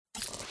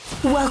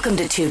Welcome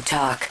to Tube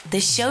Talk,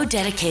 the show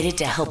dedicated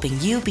to helping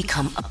you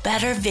become a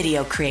better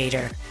video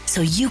creator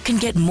so you can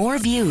get more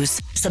views,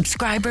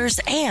 subscribers,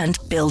 and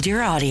build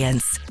your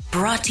audience.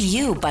 Brought to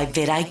you by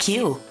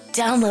vidIQ.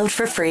 Download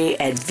for free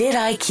at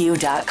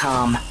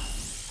vidIQ.com.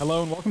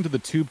 Hello and welcome to the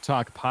Tube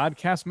Talk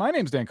podcast. My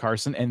name's Dan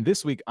Carson, and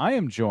this week I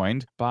am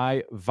joined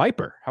by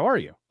Viper. How are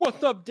you?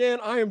 What's up, Dan?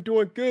 I am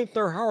doing good,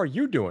 sir. How are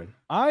you doing?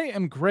 I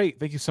am great.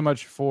 Thank you so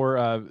much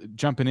for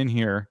jumping in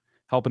here,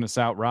 helping us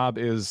out. Rob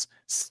is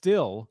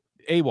still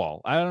AWOL.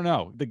 I don't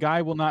know. The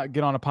guy will not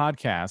get on a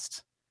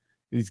podcast.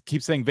 He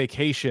keeps saying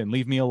vacation,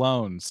 leave me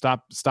alone,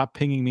 stop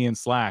pinging me in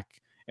Slack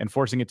and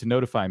forcing it to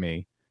notify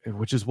me,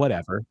 which is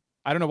whatever.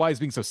 I don't know why he's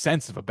being so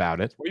sensitive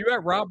about it. Where you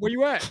at, Rob? Where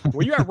you at?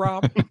 Where you at,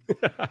 Rob?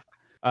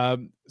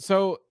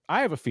 So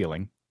I have a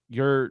feeling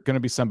you're going to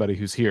be somebody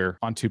who's here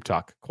on Tube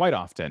Talk quite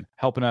often,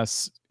 helping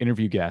us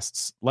interview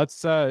guests.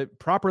 Let's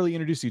properly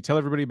introduce you. Tell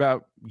everybody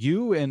about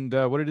you and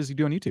what it is you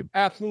do on YouTube.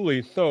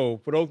 Absolutely. So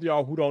for those of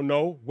y'all who don't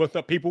know, what's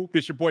up, people?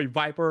 This your boy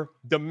Viper,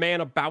 the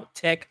man about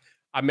tech.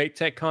 I make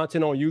tech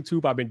content on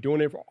YouTube. I've been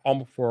doing it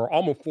for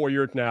almost 4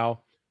 years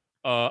now.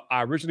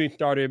 I originally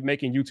started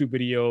making YouTube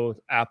videos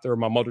after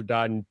my mother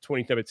died in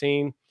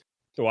 2017.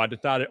 So I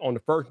decided on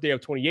the first day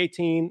of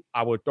 2018,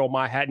 I would throw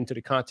my hat into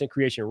the content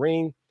creation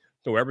ring.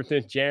 So ever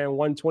since Jan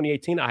 1,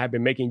 2018, I have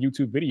been making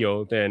YouTube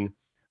videos, and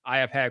I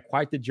have had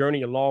quite the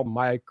journey along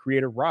my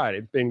creative ride.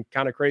 It's been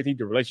kind of crazy.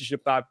 The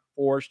relationships I've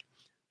forged,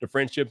 the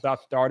friendships I've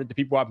started, the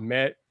people I've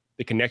met,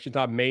 the connections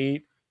I've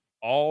made,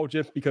 all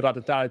just because I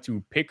decided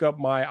to pick up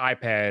my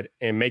iPad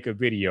and make a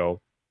video.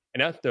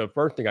 And that's the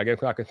first thing. I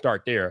guess I can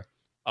start there.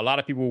 A lot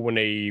of people, when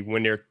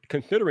they're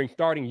considering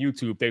starting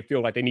YouTube, they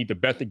feel like they need the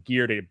best of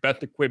gear, the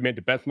best equipment,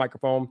 the best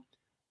microphone.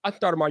 I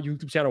started my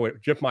YouTube channel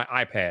with just my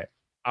iPad.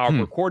 I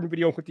was recording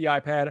videos with the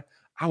iPad.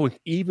 I was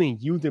even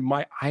using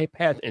my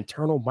iPad's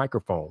internal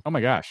microphone. Oh my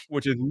gosh.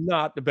 Which is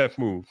not the best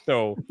move.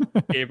 So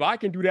if I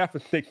can do that for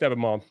 6-7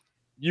 months,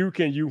 you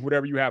can use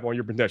whatever you have on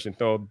your possession.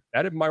 So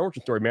that is my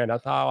origin story, man.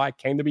 That's how I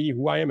came to be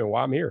who I am and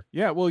why I'm here.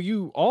 Yeah, well,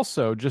 you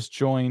also just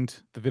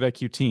joined the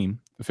vidIQ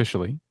team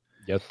officially.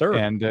 Yes, sir.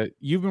 And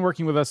you've been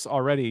working with us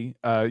already.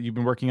 You've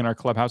been working in our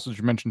Clubhouse, which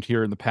you mentioned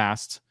here in the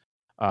past,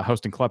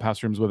 hosting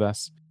Clubhouse rooms with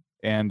us.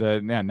 And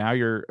now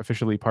you're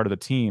officially part of the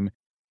team.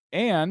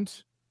 And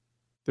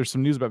there's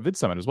some news about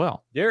VidSummit as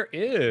well. There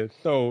is.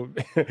 So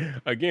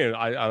again,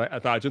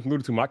 I just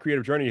alluded to, my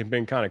creative journey has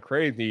been kind of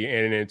crazy.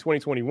 And in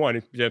 2021,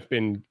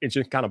 it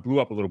just kind of blew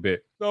up a little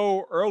bit.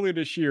 So earlier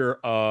this year,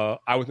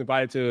 I was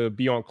invited to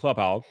be on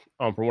Clubhouse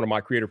from one of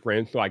my creative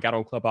friends. So I got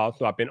on Clubhouse.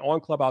 So I've been on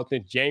Clubhouse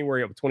since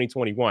January of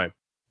 2021.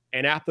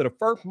 And after the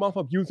first month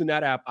of using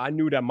that app, I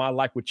knew that my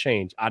life would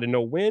change. I didn't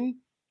know when,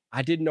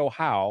 I didn't know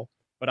how,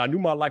 but I knew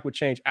my life would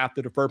change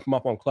after the first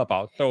month on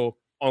Clubhouse. So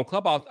on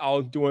Clubhouse, I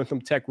was doing some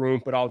tech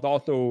rooms, but I was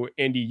also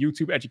in the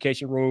YouTube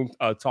education rooms,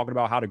 talking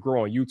about how to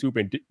grow on YouTube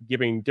and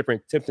giving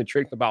different tips and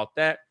tricks about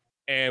that.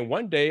 And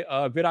one day,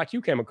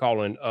 vidIQ came a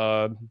calling.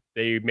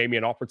 They made me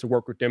an offer to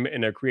work with them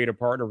in a creative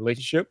partner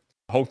relationship,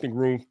 hosting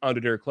rooms under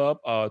their club,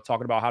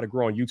 talking about how to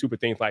grow on YouTube and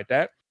things like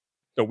that.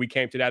 So we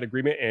came to that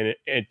agreement, and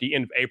at the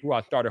end of April,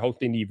 I started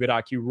hosting the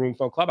vidIQ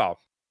rooms on Clubhouse.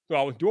 So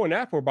I was doing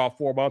that for about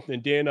 4 months,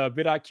 and then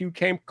vidIQ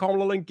came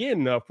calling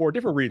again for a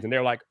different reason.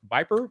 They're like,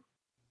 Viper,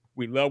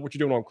 we love what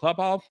you're doing on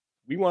Clubhouse.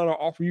 We want to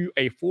offer you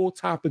a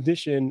full-time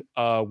position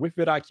with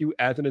vidIQ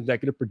as an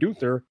executive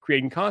producer,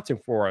 creating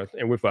content for us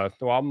and with us.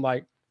 So I'm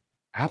like,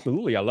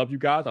 absolutely. I love you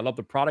guys. I love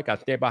the product. I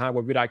stand behind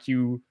what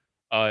vidIQ,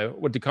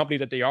 with the company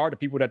that they are, the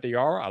people that they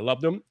are. I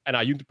love them, and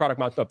I use the product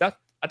myself.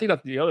 I think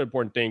that's the other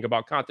important thing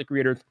about content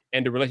creators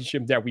and the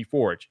relationships that we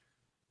forge.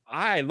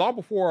 Long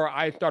before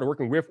I started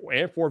working with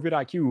and for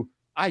vidIQ,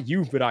 I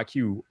used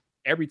vidIQ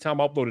every time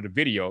I uploaded a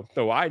video.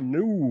 So I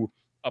knew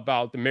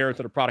about the merits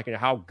of the product and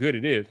how good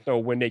it is. So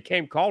when they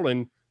came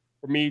calling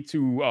for me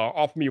to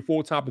offer me a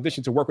full-time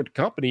position to work with the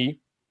company,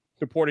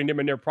 supporting them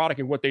in their product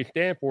and what they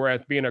stand for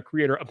as being a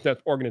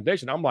creator-obsessed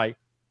organization, I'm like,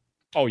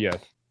 oh yes,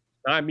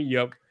 sign me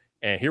up.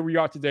 And here we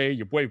are today.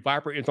 Your boy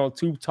Viper is on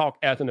Tube Talk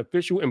as an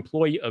official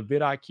employee of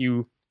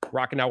vidIQ,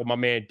 rocking out with my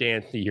man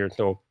Dan C here.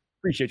 So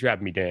appreciate you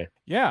having me, Dan.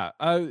 Yeah.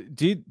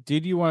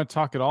 Did you want to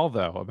talk at all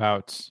though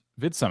about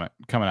VidSummit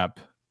coming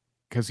up?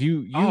 Because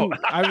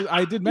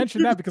I did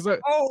mention that because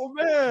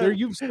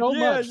you've so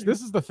much.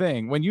 This is the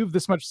thing. When you have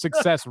this much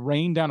success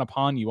rain down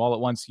upon you all at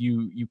once,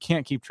 you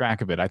can't keep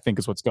track of it, I think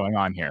is what's going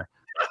on here.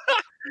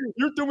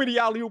 You threw me the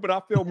alley-oop, but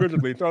I failed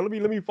miserably. So let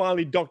me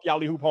finally dunk the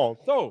alley-oop home.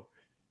 So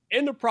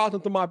in the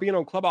process of my being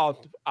on Clubhouse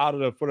for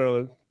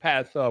the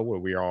past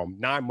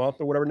 9 months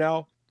or whatever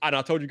now. And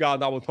I told you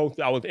guys I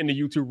was in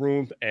the YouTube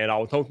rooms and I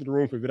was hosting the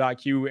room for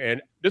vidIQ.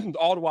 And this is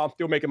all the while I'm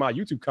still making my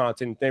YouTube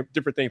content and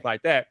different things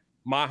like that.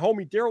 My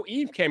homie Daryl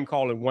Eve came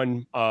calling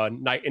one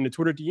night in the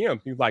Twitter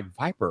DM. He was like,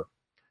 Viper,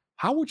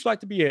 how would you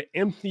like to be an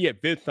MC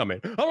at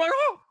VidSummit? I'm like,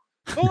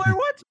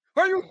 what?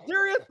 Are you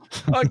serious?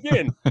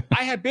 Again,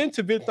 I had been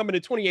to VidSummit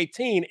in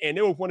 2018 and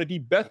it was one of the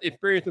best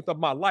experiences of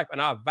my life. And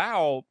I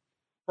vowed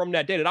from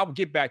that day that I would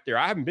get back there.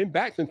 I haven't been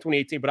back since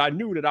 2018, but I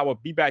knew that I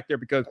would be back there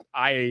because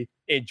I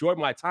enjoyed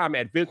my time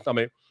at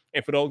VidSummit.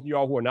 And for those of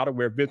y'all who are not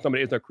aware,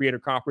 VidSummit is a creator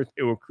conference.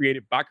 It was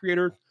created by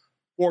creators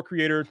for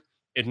creators.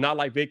 It's not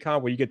like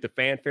VidCon where you get the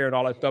fanfare and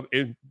all that stuff.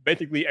 It's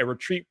basically a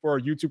retreat for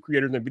YouTube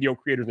creators and video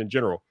creators in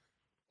general.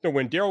 So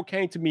when Daryl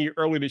came to me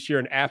earlier this year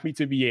and asked me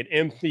to be an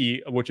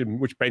MC,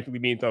 which basically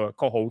means a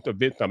co-host of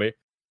VidSummit,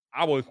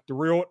 I was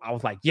thrilled. I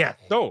was like, yes.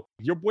 So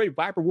your boy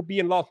Viper will be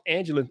in Los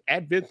Angeles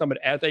at VidSummit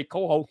as a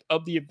co-host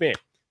of the event.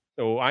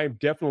 So I am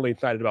definitely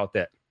excited about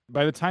that.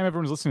 By the time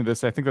everyone's listening to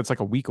this, I think that's like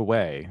a week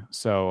away.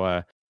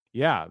 So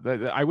yeah,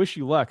 I wish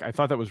you luck. I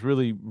thought that was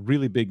really,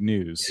 really big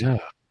news. Yeah.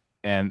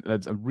 And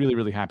I'm really,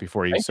 really happy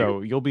for you. Thank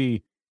you. You'll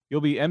be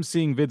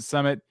emceeing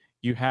VidSummit.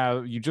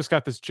 You just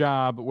got this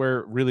job.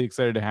 We're really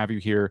excited to have you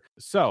here.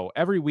 So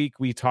every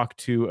week we talk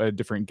to a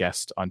different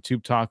guest on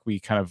Tube Talk. We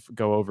kind of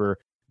go over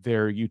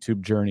their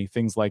YouTube journey,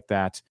 things like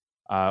that,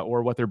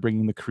 or what they're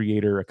bringing the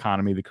creator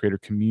economy, the creator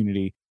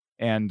community.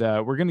 And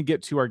we're going to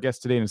get to our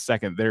guest today in a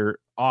second. They're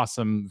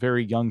awesome,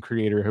 very young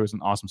creator who has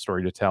an awesome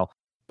story to tell.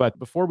 But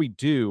before we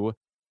do,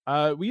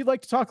 we'd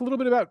like to talk a little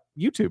bit about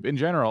YouTube in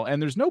general.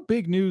 And there's no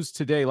big news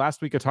today.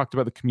 Last week I talked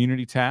about the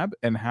community tab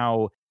and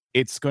how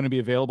it's going to be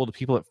available to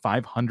people at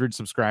 500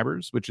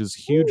 subscribers, which is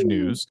huge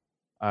news.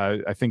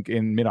 I think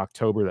in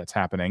mid-October that's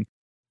happening.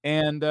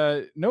 And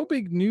no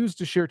big news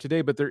to share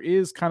today, but there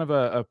is kind of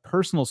a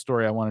personal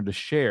story I wanted to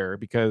share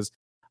because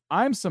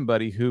I'm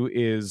somebody who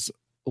is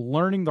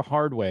learning the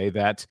hard way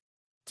that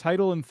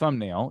title and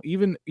thumbnail,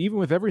 even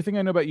with everything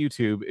I know about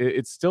YouTube,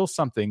 it's still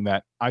something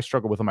that I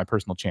struggle with on my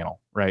personal channel,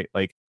 right?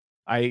 Like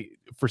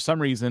for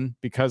some reason,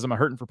 because I'm a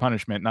hurting for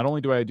punishment, not only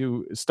do I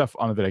do stuff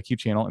on the vidIQ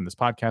channel and this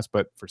podcast,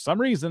 but for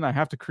some reason I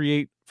have to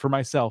create for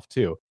myself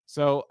too.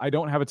 So I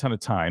don't have a ton of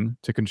time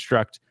to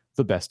construct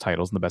the best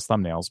titles and the best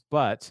thumbnails,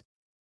 but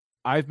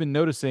I've been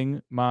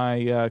noticing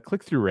my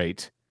click-through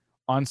rate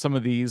on some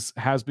of these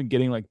has been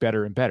getting like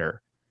better and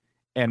better.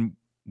 And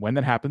when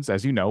that happens,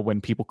 as you know,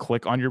 when people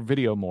click on your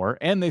video more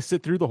and they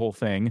sit through the whole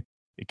thing,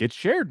 it gets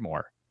shared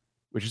more,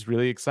 which is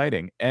really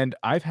exciting. And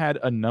I've had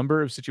a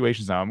number of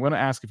situations now. I'm going to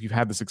ask if you've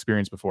had this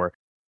experience before,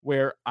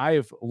 where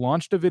I've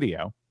launched a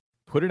video,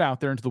 put it out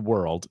there into the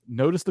world,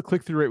 noticed the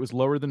click-through rate was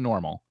lower than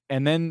normal,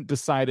 and then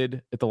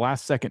decided at the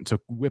last second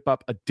to whip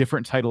up a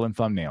different title and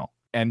thumbnail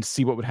and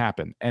see what would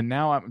happen. And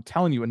now I'm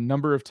telling you, a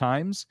number of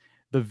times,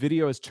 the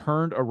video has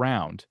turned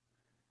around.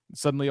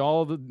 Suddenly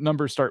all the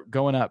numbers start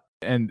going up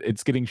and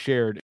it's getting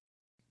shared.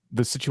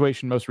 The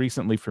situation most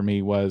recently for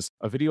me was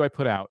a video I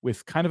put out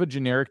with kind of a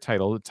generic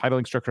title, the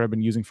titling structure I've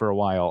been using for a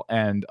while,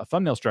 and a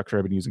thumbnail structure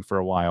I've been using for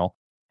a while.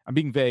 I'm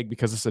being vague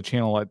because this is a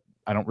channel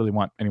I don't really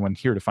want anyone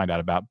here to find out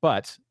about,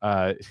 but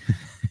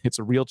it's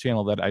a real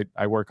channel that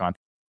I work on.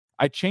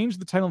 I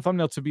changed the title and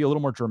thumbnail to be a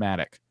little more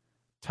dramatic,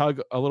 tug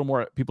a little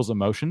more at people's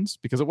emotions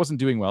because it wasn't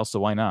doing well,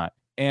 so why not?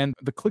 And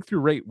the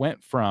click-through rate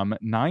went from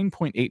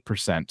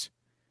 9.8%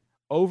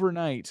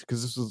 overnight,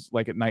 because this was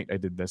like at night I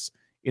did this.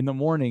 In the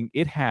morning,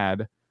 it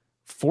had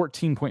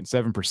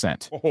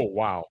 14.7%. Oh,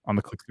 wow. On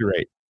the click-through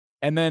rate.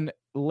 And then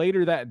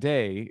later that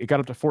day, it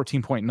got up to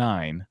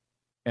 14.9.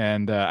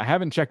 And I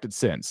haven't checked it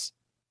since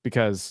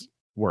because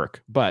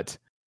work. But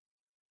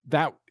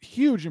that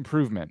huge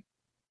improvement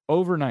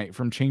overnight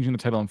from changing the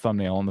title and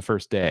thumbnail on the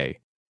first day.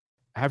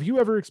 Have you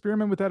ever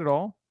experimented with that at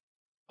all?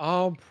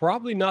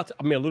 Probably not.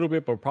 I mean, a little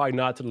bit, but probably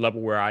not to the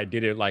level where I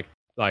did it like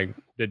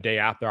the day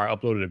after I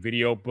uploaded a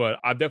video. But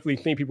I've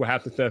definitely seen people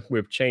have success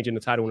with changing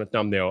the title and the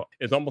thumbnail.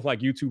 It's almost like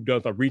YouTube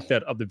does a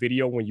reset of the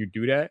video when you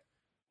do that.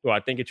 So I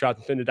think it tries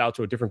to send it out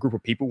to a different group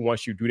of people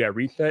once you do that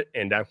reset.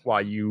 And that's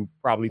why you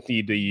probably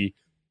see the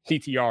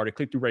CTR, the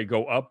click-through rate,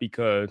 go up,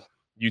 because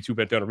YouTube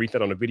has done a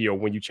reset on the video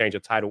when you change a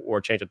title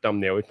or change a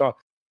thumbnail.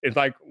 It's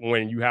like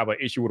when you have an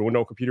issue with a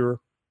Windows computer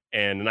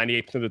and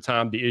 98% of the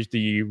time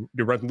the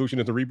resolution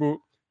is a reboot.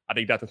 I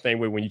think that's the same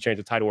way when you change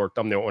the title or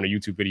thumbnail on a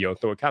YouTube video.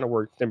 So it kind of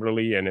works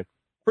similarly, and it's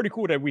pretty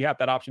cool that we have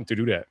that option to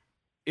do that.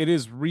 It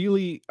is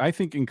really, I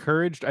think,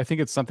 encouraged. I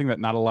think it's something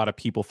that not a lot of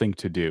people think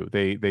to do.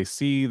 They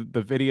see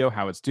the video,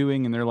 how it's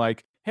doing, and they're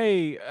like,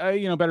 hey,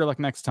 better luck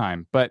next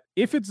time. But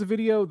if it's a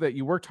video that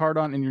you worked hard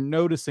on and you're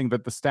noticing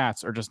that the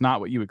stats are just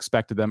not what you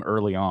expected them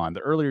early on,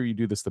 the earlier you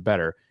do this, the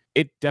better.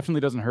 It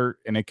definitely doesn't hurt,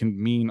 and it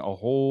can mean a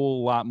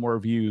whole lot more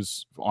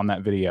views on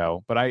that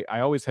video. But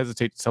I always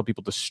hesitate to tell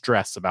people to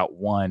stress about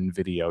one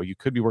video. You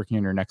could be working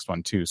on your next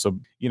one too. So,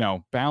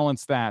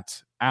 balance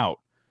that out.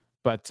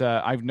 But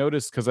I've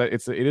noticed, because it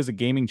is a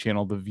gaming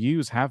channel, the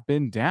views have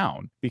been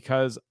down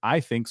because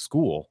I think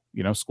school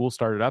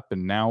started up,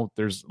 and now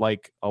there's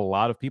like a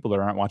lot of people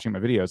that aren't watching my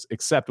videos,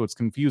 except what's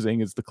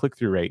confusing is the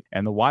click-through rate,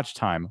 and the watch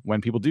time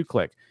when people do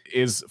click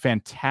is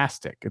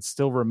fantastic. It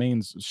still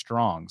remains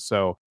strong.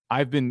 So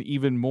I've been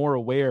even more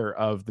aware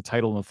of the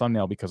title and the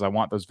thumbnail because I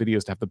want those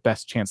videos to have the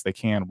best chance they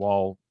can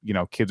while,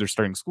 kids are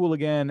starting school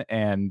again.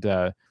 And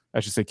I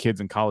should say kids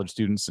and college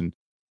students. And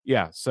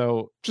yeah,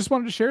 so just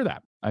wanted to share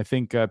that. I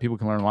think people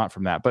can learn a lot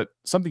from that. But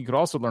something you could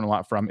also learn a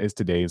lot from is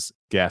today's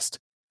guest.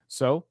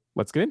 So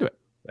let's get into it.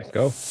 Let's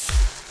go.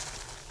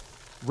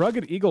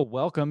 Rugged Eagle,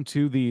 welcome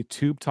to the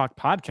Tube Talk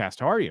podcast.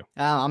 How are you?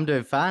 I'm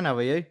doing fine. How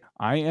are you?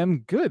 I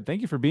am good.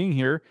 Thank you for being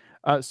here.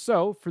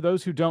 So, for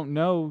those who don't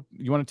know,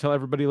 you want to tell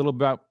everybody a little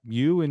about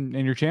you and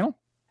your channel?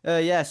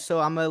 Yeah,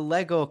 so I'm a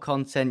Lego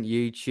content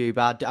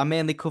YouTuber. I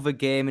mainly cover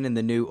gaming and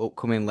the new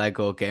upcoming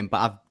Lego game, but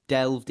I've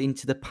delved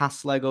into the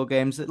past Lego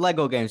games.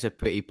 Lego games are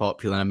pretty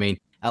popular. I mean,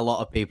 a lot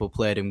of people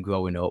played them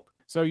growing up.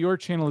 So, your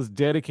channel is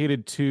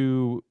dedicated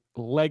to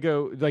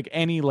Lego, like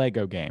any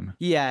Lego game.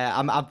 Yeah,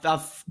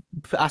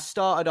 I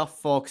started off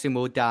focusing.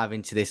 We'll dive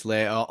into this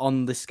later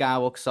on the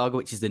Skywalker Saga,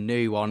 which is the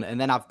new one, and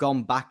then I've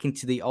gone back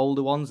into the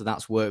older ones, and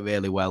that's worked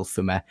really well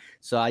for me.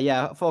 So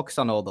yeah, I focus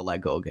on all the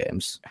Lego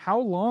games.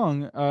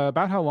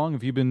 About how long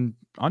have you been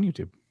on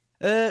YouTube?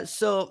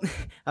 So,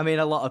 I mean,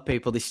 a lot of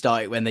people, they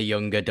start it when they're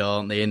younger,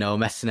 don't they? You know,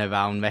 messing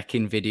around,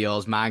 making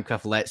videos,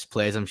 Minecraft Let's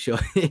Plays. I'm sure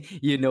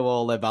you know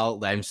all about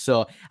them.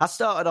 So I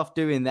started off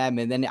doing them,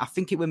 and then I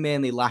think it was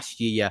mainly last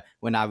year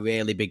when I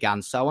really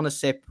began. So I want to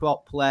say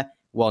properly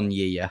 1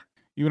 year.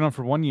 You went on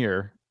for 1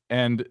 year,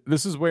 and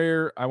this is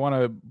where I want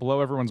to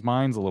blow everyone's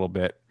minds a little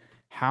bit.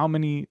 How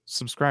many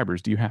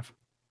subscribers do you have?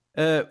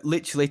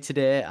 Literally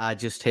today, I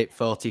just hit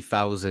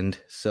 40,000.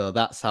 So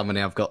that's how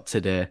many I've got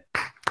today.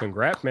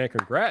 Congrats, man.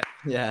 Congrats.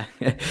 Yeah.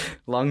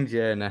 Long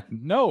journey.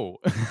 No.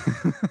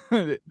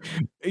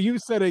 You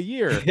said a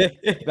year.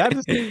 That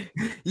is...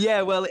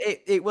 Yeah, well,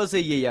 it was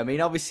a year. I mean,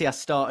 obviously I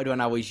started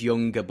when I was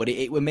younger, but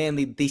it was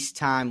mainly this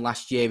time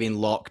last year in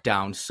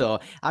lockdown. So,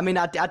 I mean,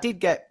 I did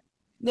get...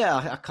 Yeah,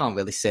 I can't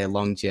really say a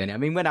long journey. I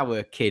mean, when I was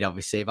a kid,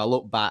 obviously, if I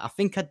look back, I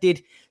think I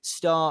did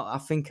start, I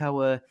think it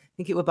was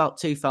about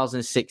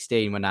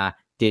 2016 when I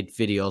did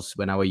videos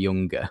when I was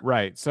younger.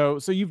 Right. So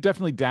you've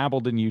definitely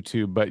dabbled in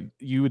YouTube, but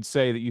you would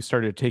say that you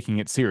started taking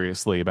it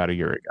seriously about a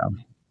year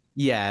ago.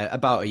 Yeah,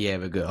 about a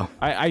year ago.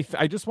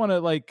 I just want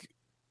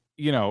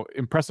to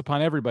impress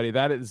upon everybody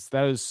that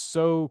is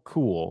so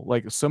cool.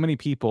 Like, so many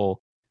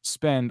people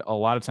spend a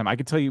lot of time. I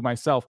could tell you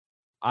myself,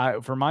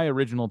 for my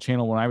original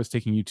channel, when I was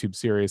taking YouTube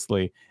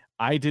seriously,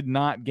 I did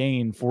not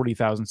gain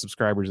 40,000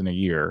 subscribers in a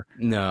year.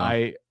 No.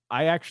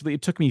 I actually,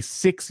 it took me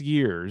 6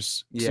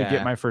 years to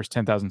get my first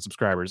 10,000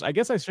 subscribers. I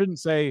guess I shouldn't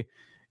say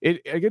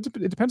it.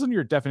 It depends on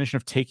your definition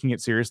of taking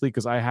it seriously,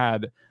 because I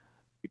had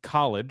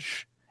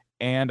college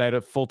and I had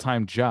a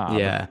full-time job.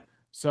 Yeah.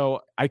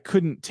 So I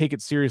couldn't take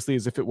it seriously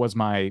as if it was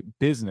my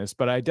business,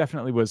 but I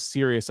definitely was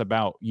serious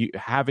about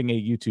having a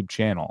YouTube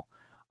channel.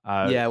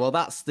 Yeah, well,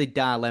 that's the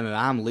dilemma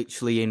I'm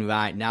literally in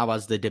right now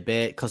as the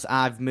debate, because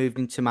I've moved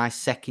into my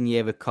second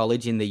year of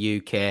college in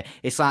the UK.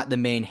 It's like the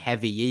main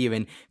heavy year,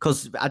 and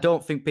because I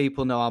don't think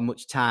people know how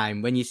much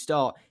time, when you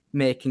start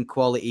making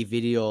quality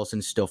videos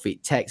and stuff,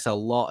 it takes a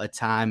lot of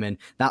time, and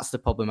that's the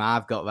problem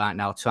I've got right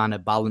now, trying to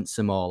balance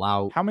them all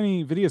out. How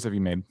many videos have you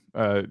made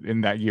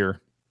in that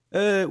year?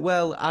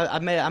 Well, I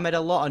made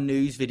a lot of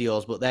news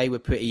videos, but they were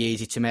pretty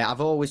easy to make. I've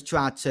always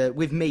tried to,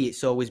 with me,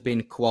 it's always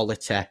been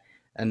quality.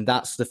 And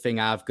that's the thing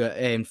I've got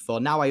aimed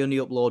for. Now I only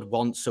upload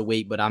once a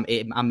week, but I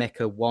make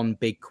one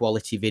big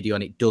quality video,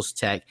 and it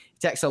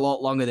takes a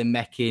lot longer than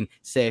making,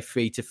 say,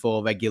 3 to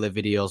 4 regular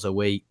videos a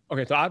week.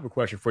 Okay, so I have a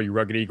question for you,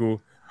 Rugged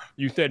Eagle.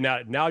 You said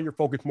now you're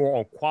focused more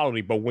on quality,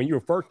 but when you were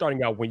first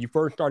starting out, when you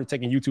first started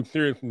taking YouTube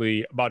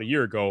seriously about a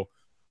year ago,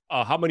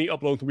 how many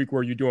uploads a week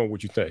were you doing,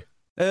 would you say?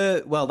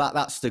 Well,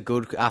 that's the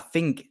good. I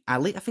think I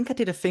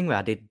did a thing where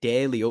I did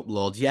daily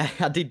uploads. Yeah,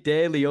 I did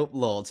daily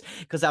uploads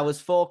because I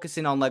was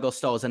focusing on Lego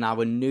Star Wars, and I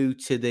was new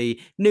to the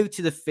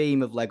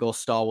theme of Lego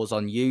Star Wars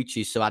on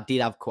YouTube. So I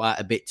did have quite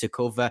a bit to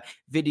cover.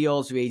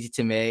 Videos were easy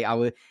to make.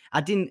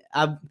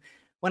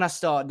 When I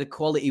started, the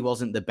quality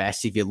wasn't the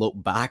best if you look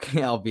back,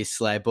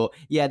 obviously. But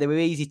yeah, they were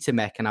easy to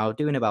make, and I was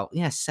doing about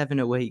 7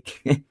 a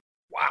week.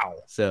 Wow.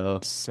 So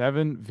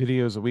 7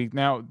 videos a week.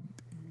 Now,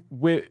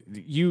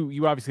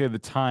 you obviously have the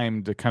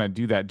time to kind of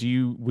do that.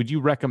 Would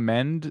you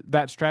recommend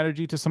that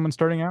strategy to someone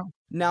starting out?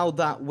 Now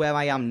that where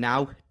I am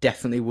now,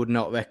 definitely would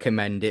not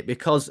recommend it,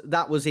 because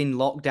that was in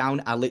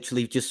lockdown. I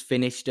literally just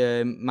finished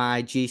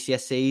my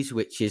GCSEs,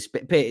 which is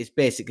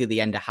basically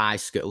the end of high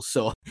school.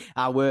 So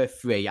I were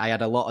free. I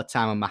had a lot of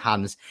time on my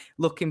hands.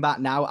 Looking back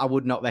now, I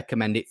would not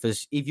recommend it.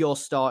 If you're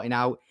starting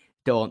out,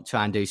 don't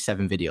try and do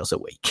 7 videos a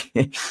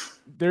week.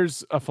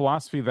 There's a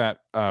philosophy that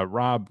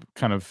Rob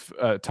kind of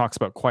talks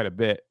about quite a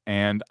bit,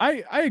 and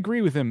I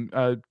agree with him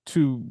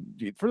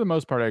for the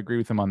most part. I agree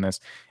with him on this,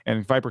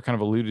 and Viper kind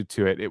of alluded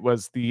to it. It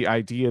was the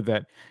idea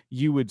that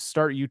you would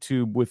start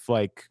YouTube with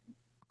like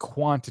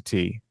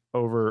quantity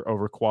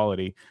over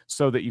quality,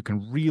 so that you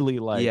can really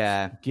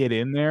get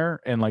in there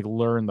and like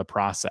learn the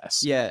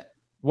process. Yeah.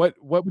 What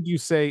would you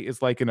say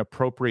is like an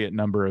appropriate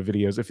number of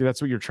videos? If that's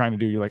what you're trying to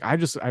do, you're like,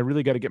 I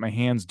really got to get my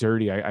hands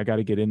dirty. I got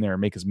to get in there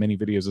and make as many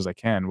videos as I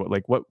can.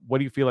 What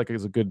do you feel like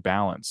is a good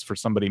balance for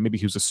somebody maybe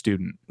who's a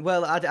student?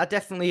 Well, I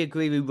definitely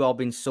agree with Rob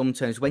in some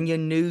terms. When you're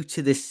new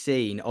to this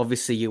scene,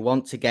 obviously you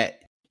want to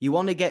get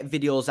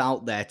videos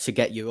out there to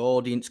get your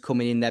audience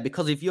coming in there,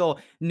 because if you're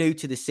new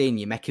to the scene,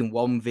 you're making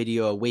 1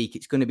 video a week,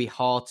 it's going to be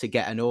hard to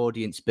get an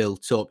audience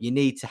built up. You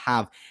need to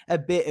have a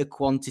bit of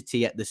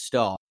quantity at the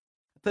start.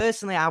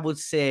 personally, I would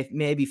say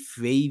maybe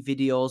 3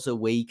 videos a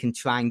week and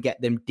try and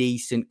get them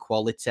decent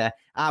quality.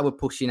 I were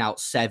pushing out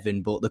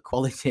 7, but the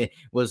quality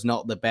was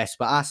not the best.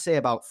 But I say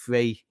about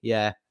 3,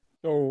 yeah.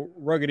 So,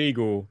 Rugged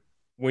Eagle,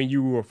 when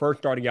you were first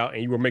starting out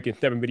and you were making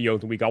 7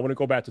 videos a week, I want to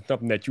go back to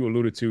something that you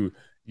alluded to.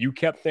 You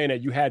kept saying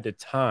that you had the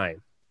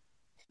time.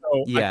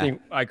 So Yeah. I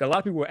think like a lot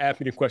of people ask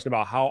me the question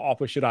about how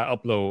often should I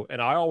upload?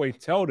 And I always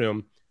tell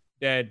them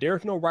that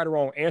there's no right or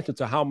wrong answer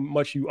to how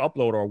much you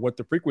upload or what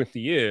the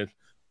frequency is.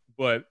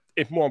 But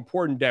it's more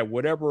important that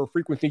whatever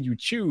frequency you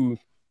choose,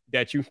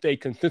 that you stay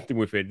consistent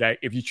with it. That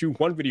if you choose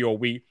 1 video a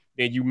week,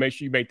 then you make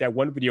sure you make that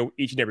 1 video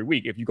each and every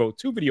week. If you go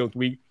 2 videos a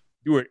week,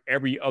 do it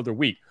every other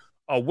week.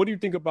 What do you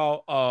think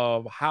about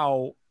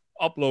how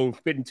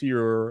uploads fit into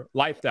your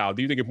lifestyle?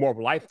 Do you think it's more of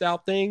a lifestyle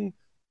thing,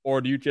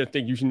 or do you just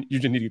think you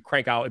just need to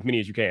crank out as many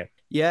as you can?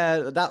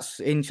 Yeah, that's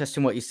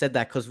interesting what you said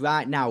there, because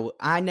right now,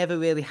 I never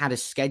really had a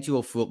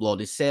schedule for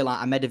uploading. Say, like,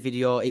 I made a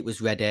video, it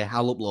was ready,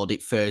 I'll upload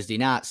it Thursday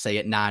night, say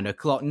at 9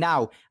 o'clock.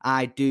 Now,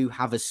 I do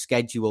have a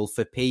schedule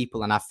for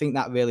people, and I think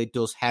that really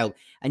does help.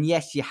 And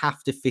yes, you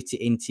have to fit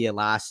it into your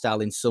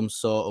lifestyle in some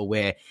sort of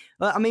way.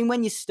 I mean,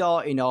 when you're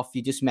starting off,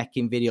 you're just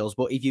making videos,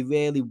 but if you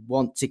really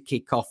want to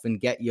kick off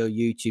and get your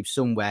YouTube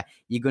somewhere,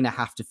 you're going to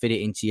have to fit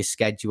it into your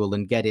schedule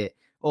and get it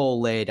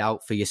all laid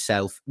out for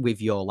yourself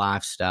with your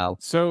lifestyle.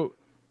 So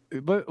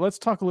let's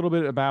talk a little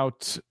bit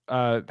about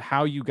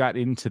how you got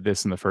into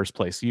this in the first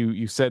place.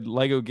 You said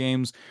Lego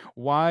games.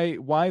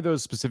 Why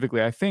those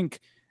specifically? I think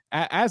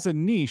as a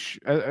niche,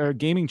 a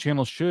gaming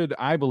channel should,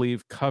 I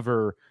believe,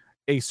 cover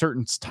a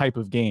certain type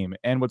of game.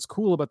 And what's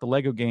cool about the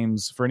Lego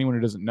games, for anyone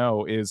who doesn't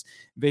know, is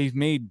they've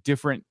made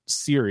different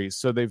series.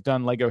 So they've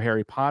done Lego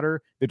Harry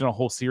Potter. They've done a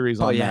whole series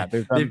on that.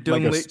 They've done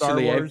Lego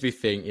literally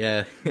everything.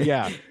 Yeah.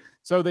 Yeah.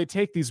 So they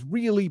take these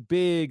really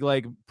big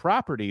like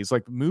properties,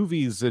 like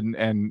movies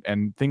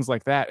and things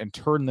like that, and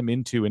turn them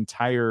into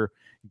entire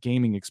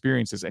gaming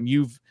experiences. And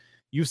you've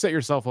set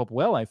yourself up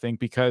well, I think,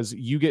 because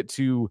you get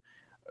to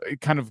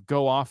kind of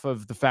go off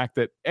of the fact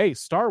that, hey,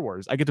 Star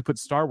Wars, I get to put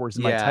Star Wars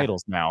in my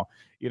titles now.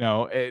 You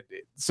know,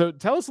 so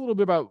tell us a little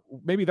bit about,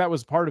 maybe that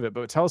was part of it,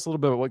 but tell us a little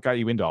bit about what got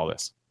you into all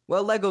this.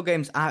 Well, Lego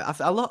games,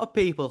 a lot of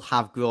people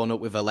have grown up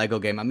with a Lego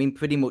game. I mean,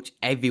 pretty much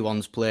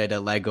everyone's played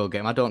a Lego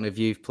game. I don't know if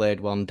you've played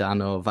one,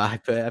 Dan or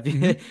Viper. Have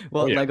you?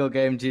 What Lego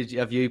game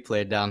have you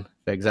played, Dan,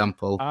 for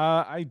example?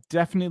 I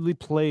definitely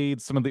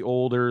played some of the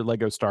older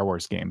Lego Star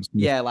Wars games.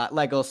 Yeah, like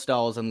Lego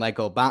Star Wars and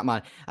Lego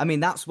Batman. I mean,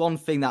 that's one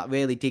thing that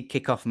really did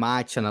kick off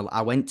my channel.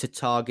 I went to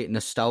target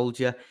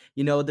nostalgia.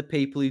 You know, the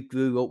people who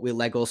grew up with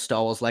Lego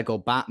Star Wars, Lego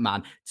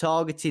Batman,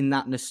 targeting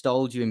that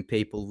nostalgia in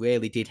people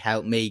really did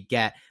help me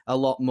get a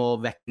lot more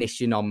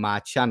recognition on my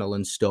channel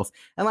and stuff.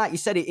 And like you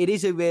said, it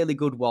is a really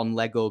good one,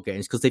 Lego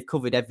games, because they've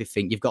covered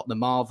everything. You've got the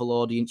Marvel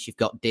audience, you've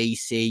got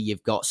DC,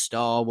 you've got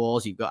Star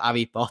Wars, you've got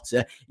Harry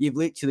Potter. You've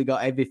literally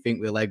got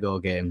everything with Lego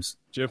games.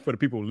 Just for the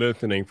people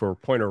listening, for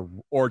point of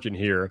origin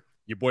here,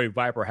 your boy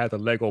Viper has a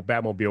Lego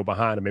Batmobile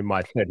behind him in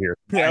my set here.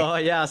 Oh,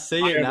 yeah, I see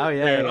it now.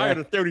 Yeah, I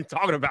understand what he's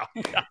talking about.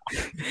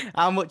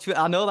 How much?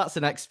 I know that's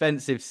an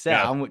expensive set.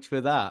 Yeah. How much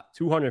for that?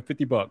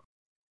 $250.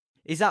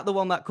 Is that the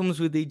one that comes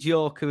with the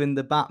Joker and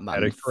the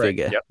Batman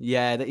figure? Yep.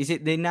 Yeah. Is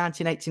it the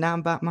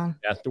 1989 Batman?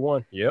 That's the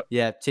one. Yep.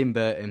 Yeah, Tim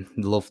Burton.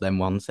 Love them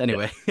ones.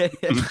 Anyway.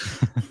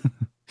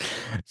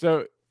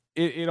 So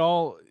it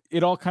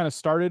all kind of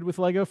started with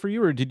Lego for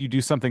you, or did you do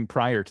something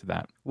prior to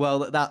that?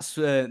 Well, that's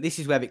this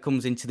is where it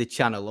comes into the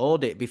channel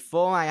audit.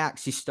 Before I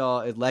actually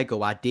started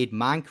Lego, I did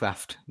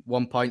Minecraft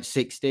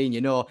 1.16.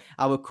 You know,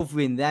 I was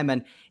covering them,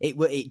 and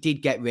it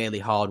did get really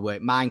hard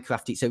work.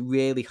 Minecraft, it's a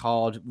really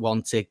hard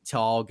one to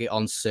target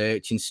on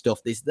search and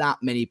stuff. There's that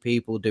many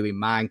people doing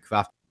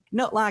Minecraft.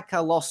 Not like I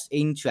lost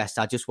interest.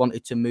 I just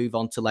wanted to move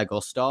on to Lego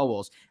Star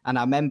Wars. And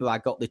I remember I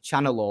got the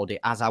channel audit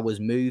as I was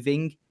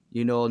moving.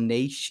 You know,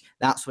 niche.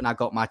 That's when I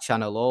got my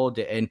channel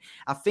audit. And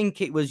I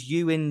think it was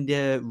you and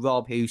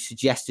Rob who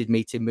suggested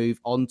me to move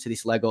on to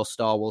this Lego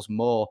Star Wars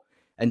more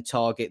and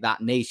target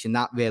that niche. And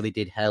that really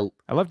did help.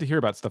 I love to hear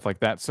about stuff like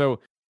that.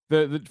 So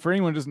for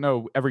anyone who doesn't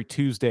know, every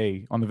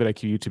Tuesday on the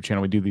vidIQ YouTube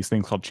channel, we do these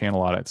things called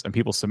channel audits, and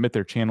people submit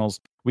their channels.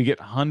 We get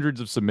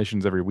hundreds of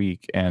submissions every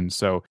week. And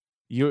so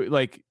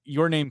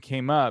your name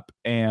came up,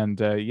 and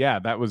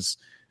that was...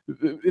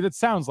 It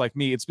sounds like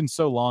me. It's been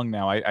so long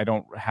now. I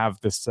don't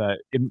have this.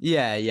 It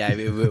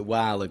was a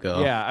while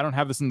ago. Yeah, I don't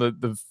have this in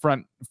the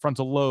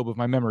frontal lobe of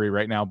my memory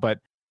right now. But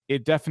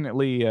it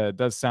definitely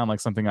does sound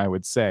like something I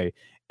would say.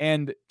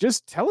 And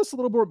just tell us a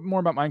little bit more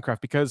about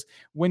Minecraft, because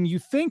when you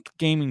think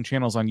gaming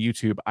channels on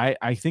YouTube,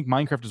 I think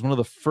Minecraft is one of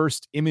the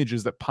first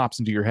images that pops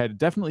into your head.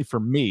 Definitely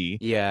for me.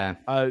 Yeah.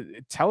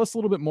 Tell us a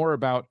little bit more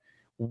about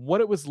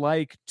what it was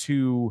like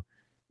to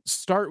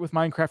start with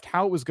Minecraft,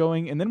 how it was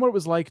going, and then what it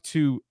was like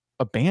to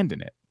abandon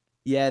it.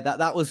 Yeah,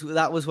 that was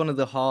one of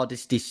the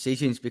hardest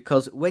decisions,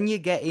 because when you're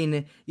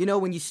getting, you know,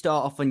 when you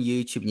start off on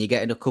YouTube and you're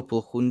getting a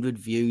couple hundred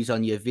views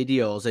on your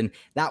videos, and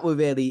it was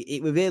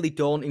really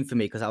daunting for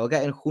me, because I was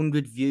getting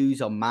 100 views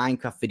on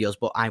Minecraft videos,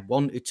 but I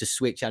wanted to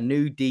switch. I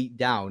knew deep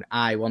down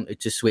I wanted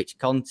to switch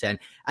content,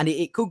 and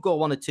it could go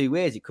one or two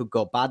ways. It could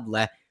go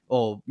badly,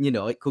 or, you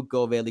know, it could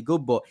go really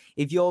good. But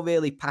if you're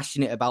really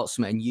passionate about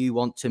something and you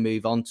want to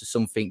move on to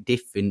something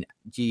different,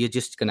 you're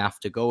just going to have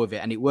to go with it.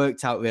 And it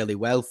worked out really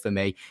well for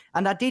me.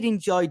 And I did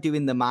enjoy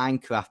doing the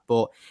Minecraft,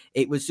 but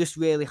it was just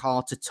really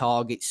hard to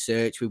target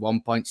search with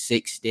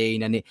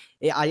 1.16. And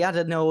I had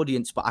an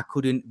audience, but I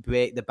couldn't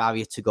break the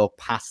barrier to go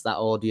past that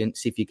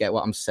audience, if you get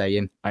what I'm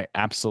saying. I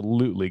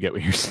absolutely get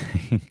what you're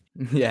saying.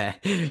 Yeah.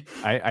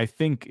 I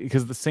think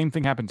because the same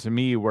thing happened to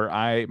me where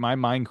my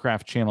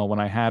Minecraft channel, when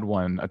I had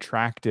one,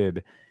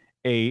 attracted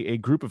a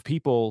group of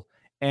people,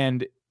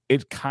 and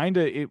it kind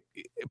of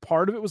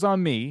part of it was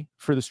on me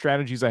for the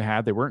strategies I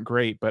had. They weren't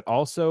great, but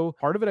also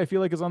part of it I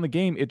feel like is on the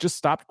game. It just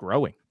stopped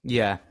growing.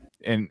 Yeah.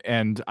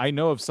 And I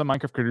know of some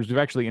Minecraft creators. We've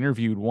actually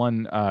interviewed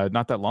one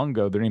not that long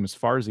ago. Their name is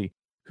Farzy,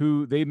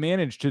 who they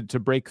managed to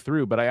break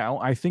through, but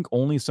I think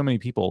only so many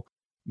people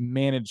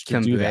managed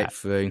to do that.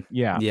 Through.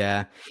 Yeah.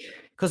 Yeah.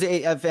 Because,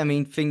 I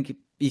mean, think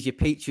if you're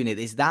picturing it,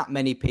 there's that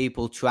many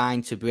people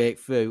trying to break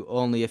through.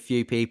 Only a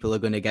few people are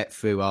going to get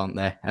through, aren't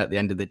there, at the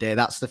end of the day?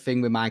 That's the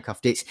thing with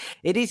Minecraft.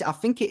 It is, I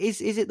think it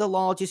is it the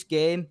largest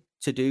game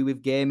to do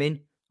with gaming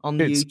on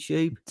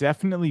YouTube?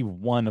 Definitely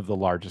one of the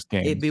largest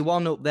games. It'd be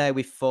one up there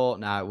with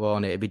Fortnite,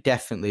 won't it? It'd be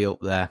definitely up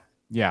there.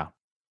 Yeah.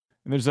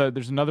 And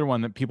there's another one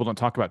that people don't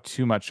talk about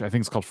too much. I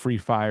think it's called Free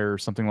Fire or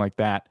something like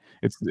that.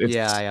 It's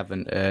yeah, I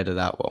haven't heard of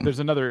that one. There's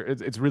another.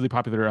 It's really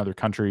popular in other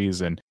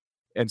countries, and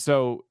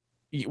so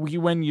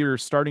when you're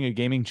starting a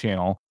gaming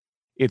channel,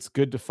 it's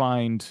good to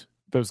find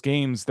those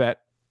games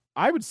that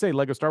I would say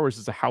Lego Star Wars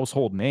is a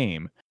household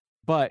name,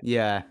 but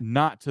yeah,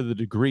 not to the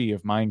degree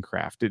of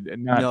Minecraft.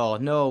 No,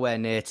 nowhere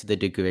near to the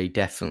degree.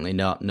 Definitely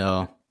not.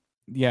 No.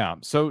 Yeah.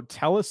 So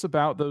tell us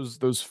about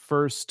those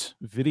first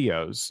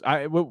videos.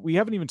 We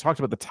haven't even talked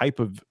about the type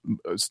of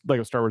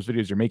Lego Star Wars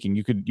videos you're making.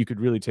 You could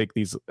really take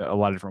these a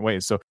lot of different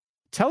ways. So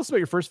tell us about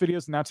your first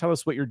videos, and now tell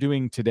us what you're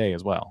doing today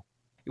as well.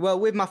 Well,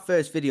 with my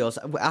first videos,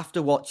 after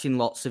watching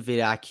lots of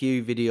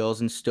vidIQ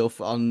videos and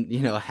stuff on, you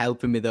know,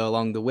 helping me there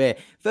along the way,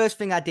 first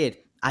thing I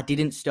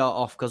didn't start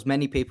off, because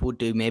many people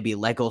do maybe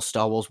Lego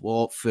Star Wars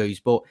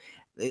walkthroughs, but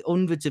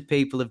hundreds of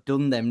people have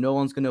done them. No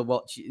one's going to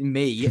watch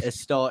me as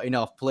starting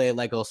off play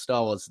Lego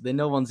Star Wars.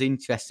 No one's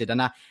interested.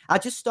 And I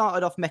just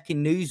started off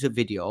making news of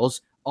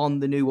videos on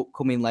the new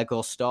upcoming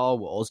Lego Star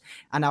Wars,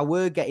 and I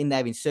were getting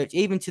there in search.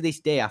 Even to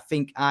this day, I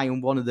think I am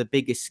one of the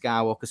biggest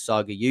Skywalker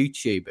Saga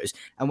YouTubers,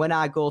 and when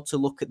I go to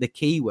look at the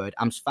keyword,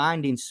 I'm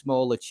finding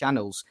smaller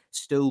channels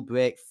still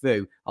break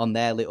through on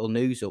their little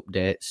news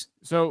updates.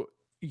 So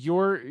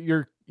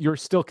you're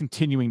still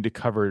continuing to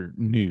cover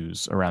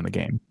news around the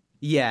game?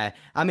 Yeah,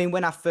 I mean,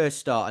 when I first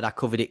started, I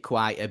covered it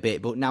quite a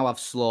bit, but now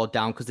I've slowed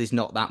down because there's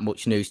not that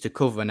much news to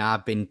cover, and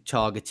I've been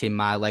targeting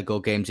my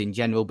Lego games in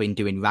general, been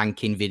doing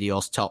ranking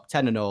videos, top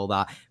 10 and all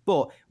that.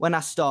 But when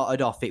I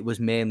started off, it was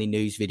mainly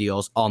news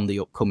videos on the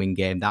upcoming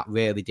game. That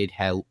really did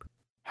help.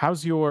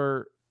 How's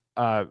your...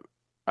 I'm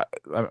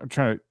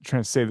trying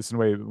to say this in a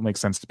way that makes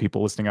sense to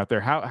people listening out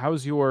there.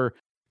 How's your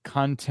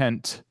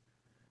content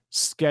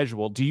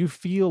schedule? Do you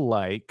feel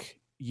like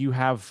you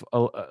have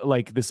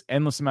like this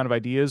endless amount of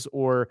ideas,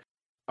 or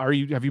have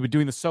you been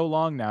doing this so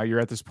long now you're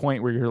at this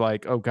point where you're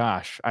like, oh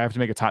gosh, I have to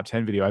make a top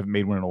 10 video? I haven't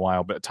made one in a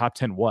while, but top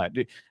 10 what?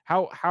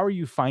 How are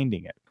you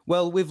finding it?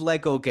 Well, with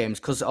Lego games,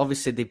 because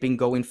obviously they've been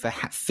going for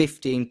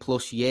 15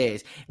 plus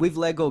years, with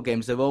Lego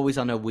games, they're always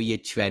on a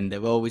weird trend.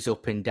 They're always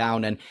up and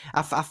down. And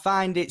I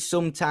find it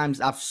sometimes,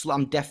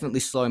 I'm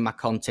definitely slowing my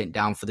content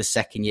down for the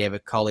second year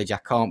of college. I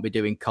can't be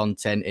doing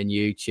content in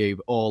YouTube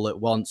all at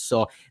once.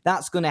 So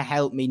that's going to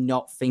help me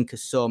not think of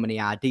so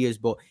many ideas.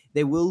 But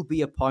there will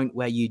be a point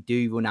where you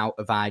do run out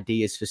of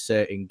ideas for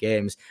certain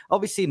games.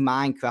 Obviously,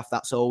 Minecraft,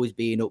 that's always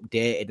being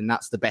updated, and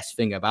that's the best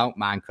thing about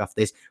Minecraft.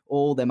 There's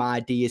all them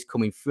ideas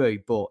coming through,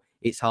 but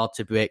it's hard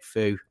to break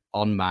through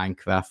on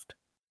Minecraft.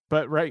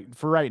 But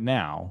right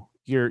now,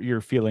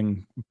 you're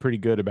feeling pretty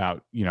good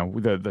about, you know,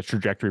 the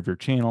trajectory of your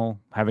channel,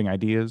 having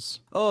ideas.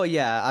 Oh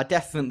yeah, I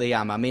definitely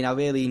am. I mean, I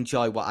really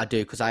enjoy what I do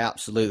because I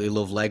absolutely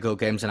love Lego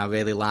games and I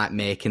really like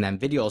making them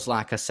videos.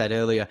 Like I said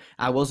earlier,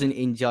 I wasn't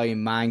enjoying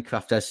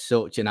Minecraft as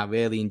such, and I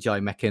really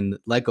enjoy making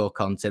Lego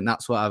content.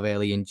 That's what I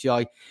really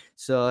enjoy.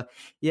 So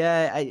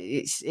yeah,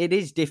 it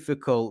is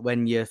difficult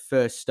when you're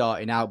first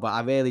starting out, but I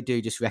really do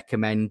just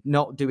recommend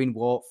not doing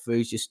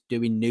walkthroughs, just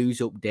doing news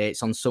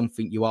updates on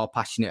something you are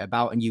passionate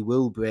about, and you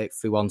will break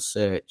through on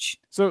search.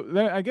 So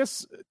then I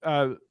guess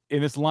in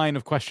this line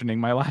of questioning,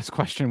 my last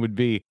question would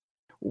be,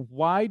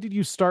 why did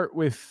you start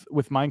with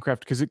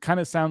Minecraft? Because it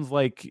kind of sounds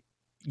like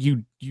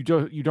you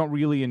don't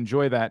really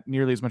enjoy that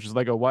nearly as much as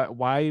Lego.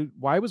 Why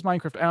was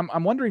Minecraft?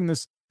 I'm wondering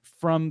this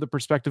from the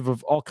perspective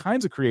of all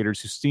kinds of creators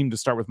who seem to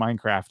start with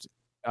Minecraft,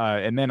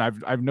 and then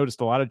I've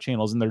noticed a lot of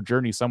channels in their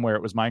journey somewhere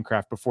it was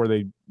Minecraft before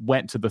they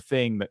went to the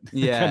thing that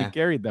kind of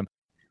carried them.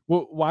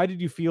 Well, why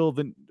did you feel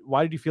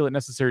it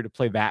necessary to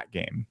play that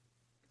game?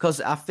 Because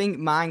I think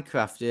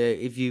Minecraft,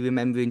 if you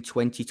remember in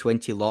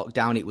 2020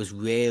 lockdown, it was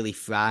really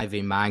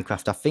thriving.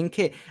 Minecraft, I think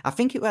it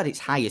had its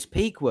highest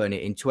peak, weren't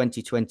it, in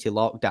 2020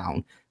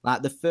 lockdown?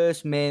 Like the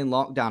first main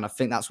lockdown, I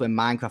think that's when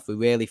Minecraft were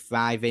really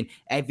thriving.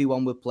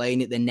 Everyone were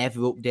playing it. The Never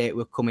update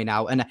were coming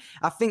out, and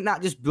I think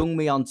that just brought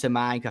me onto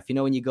Minecraft. You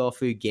know, when you go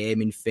through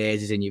gaming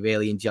phases and you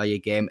really enjoy your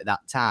game at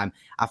that time,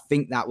 I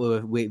think that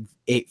were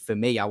it for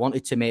me. I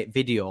wanted to make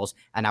videos,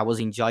 and I was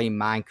enjoying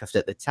Minecraft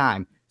at the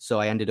time. So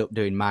I ended up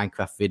doing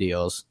Minecraft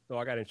videos. So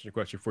I got an interesting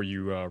question for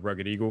you,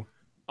 Rugged Eagle.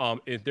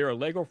 Is there a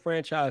Lego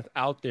franchise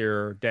out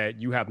there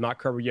that you have not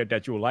covered yet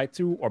that you would like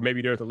to? Or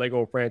maybe there's a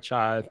Lego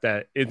franchise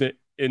that isn't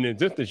in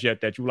existence yet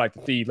that you would like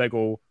to see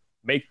Lego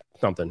make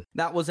something?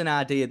 That was an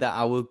idea that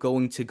I was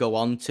going to go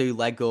on to,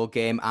 Lego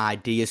game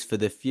ideas for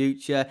the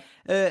future.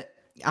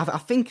 I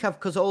think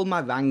because all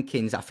my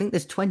rankings, I think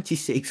there's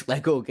 26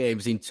 Lego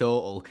games in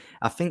total.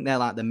 I think they're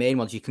like the main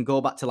ones. You can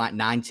go back to like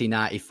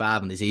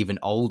 1995 and there's even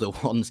older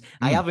ones.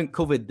 I haven't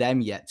covered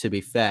them yet, to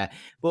be fair.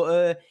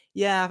 But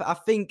yeah, I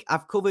think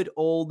I've covered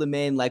all the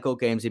main Lego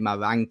games in my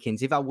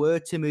rankings. If I were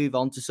to move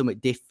on to something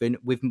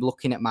different with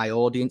looking at my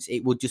audience,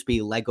 it would just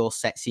be Lego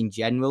sets in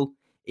general.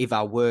 If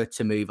I were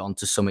to move on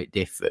to something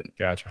different.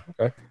 Gotcha.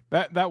 Okay.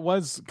 That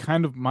was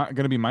kind of going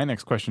to be my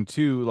next question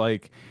too.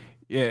 Like,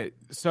 yeah,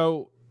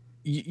 so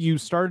you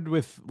started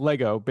with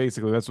Lego,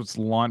 basically. That's what's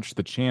launched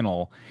the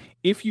channel.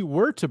 If you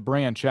were to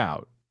branch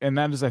out, and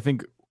that is, I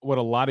think, what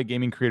a lot of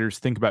gaming creators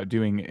think about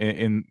doing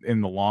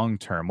in the long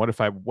term. What if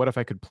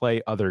I could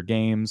play other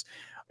games?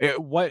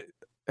 What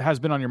has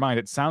been on your mind?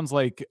 It sounds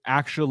like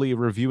actually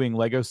reviewing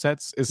Lego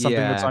sets is something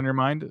that's on your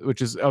mind,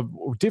 which is a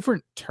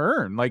different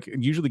turn. Like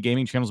usually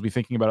gaming channels will be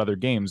thinking about other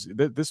games.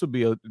 This would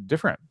be a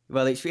different.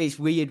 Well, it's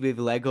weird with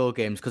Lego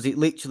games because it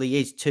literally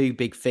is two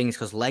big things,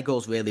 because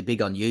Lego's really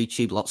big on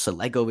YouTube, lots of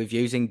Lego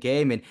reviews in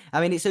gaming.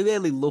 I mean, it's a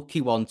really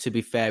lucky one, to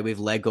be fair, with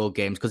Lego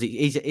games, because it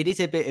is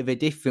a bit of a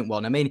different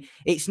one. I mean,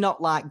 it's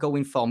not like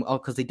going from,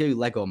 because they do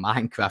Lego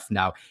Minecraft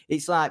now.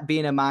 It's like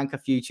being a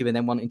Minecraft YouTuber and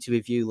then wanting to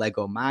review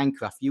Lego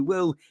Minecraft. You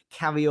will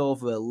carry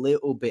over a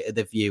little bit of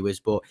the viewers,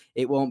 but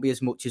it won't be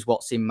as much as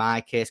what's in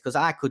my case, because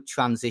I could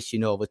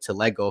transition over to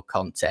Lego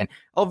content.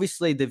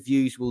 Obviously, the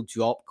views will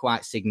drop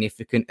quite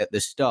significant at the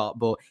start,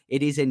 but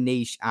it is a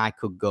niche I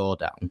could go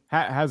down.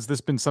 Has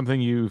this been something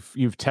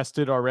you've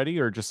tested already,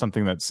 or just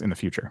something that's in the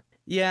future?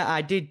 Yeah,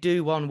 I did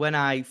do one when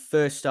I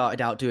first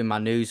started out doing my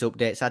news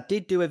updates. I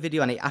did do a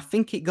video on it. I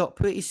think it got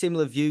pretty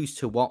similar views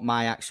to what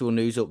my actual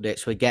news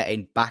updates were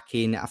getting back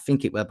in, I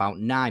think it was about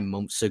 9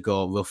 months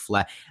ago,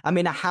 roughly. I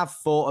mean, I have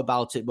thought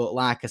about it, but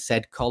like I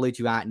said,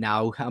 college right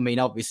now, I mean,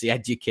 obviously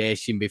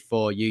education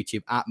before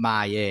YouTube at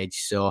my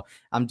age. So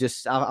I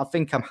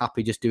think I'm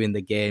happy just doing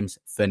the games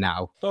for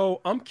now.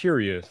 So I'm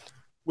curious,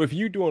 with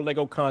you doing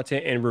Lego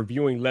content and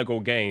reviewing Lego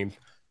games,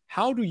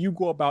 how do you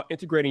go about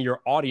integrating your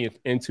audience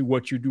into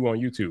what you do on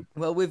YouTube?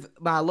 Well,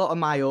 a lot of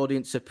my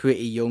audience are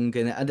pretty young,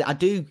 and I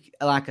do,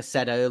 like I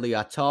said earlier,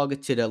 I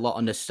targeted a lot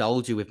of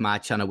nostalgia with my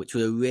channel, which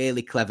was a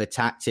really clever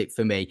tactic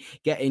for me.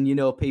 Getting,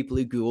 people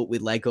who grew up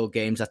with Lego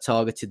games, I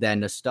targeted their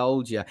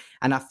nostalgia,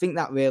 and I think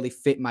that really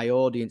fit my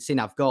audience in.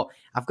 I've got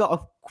a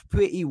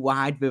pretty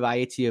wide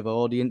variety of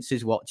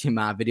audiences watching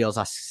my videos.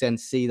 I can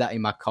see that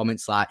in my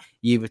comments, like,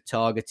 you were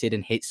targeted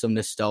and hit some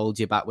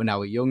nostalgia back when I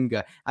was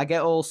younger. I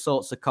get all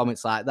sorts of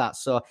comments like that.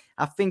 So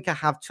I think I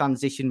have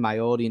transitioned my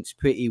audience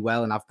pretty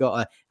well, and I've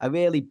got a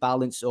really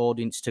balanced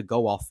audience to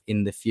go off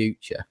in the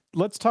future.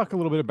 Let's talk a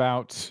little bit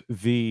about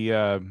the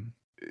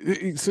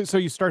so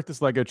you start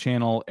this Lego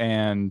channel,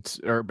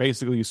 or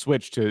basically you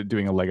switch to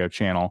doing a Lego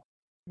channel.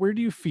 Where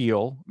do you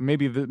feel,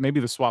 maybe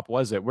the swap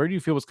was it, where do you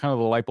feel was kind of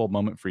the light bulb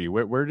moment for you?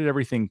 Where did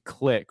everything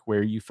click,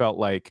 where you felt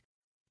like,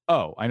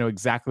 oh, I know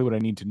exactly what I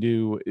need to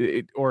do?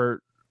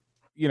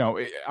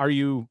 Are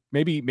you,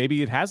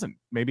 maybe it hasn't,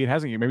 maybe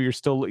you're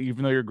still,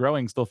 even though you're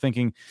growing, still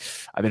thinking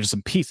there's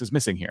some pieces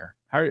missing here.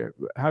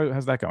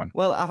 How's that going?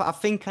 Well, I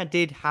think I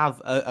did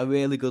have a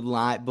really good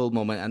light bulb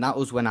moment, and that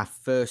was when I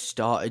first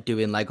started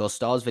doing Lego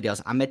Stars videos.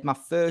 I made my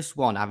first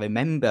one. I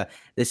remember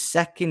the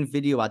second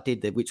video I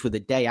did, which was the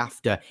day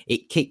after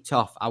it kicked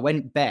off. I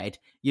went bed,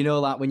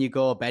 like when you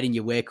go to bed and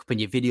you wake up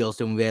and your video's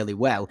done really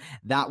well.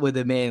 That was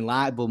the main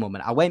light bulb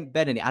moment. I went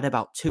bed and it had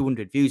about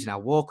 200 views, and I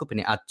woke up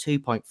and it had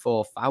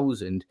 2.4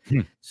 thousand.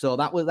 So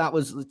that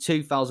was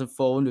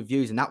 2,400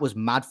 views, and that was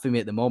mad for me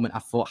at the moment. I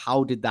thought,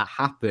 how did that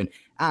happen?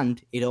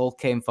 And it all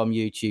came from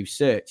YouTube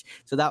search.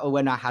 So that was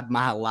when I had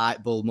my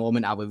light bulb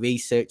moment. I was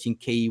researching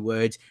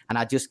keywords, and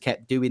I just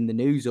kept doing the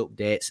news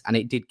updates, and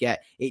it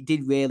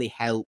did really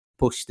help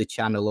push the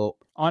channel up.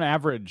 On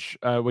average,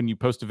 when you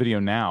post a video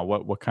now,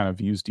 what kind of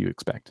views do you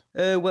expect?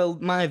 Well,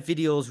 my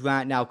videos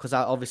right now, because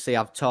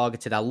I've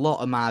targeted, a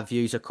lot of my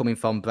views are coming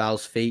from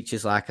browse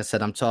features. Like I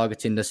said, I'm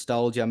targeting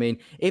nostalgia. I mean,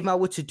 if I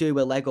were to do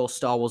a Lego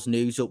Star Wars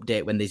news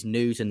update when there's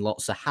news and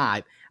lots of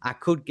hype, I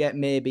could get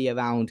maybe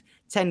around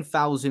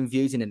 10,000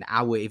 views in an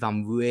hour if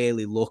I'm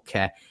really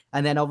lucky.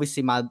 And then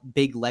obviously my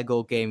big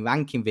Lego game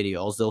ranking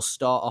videos, they'll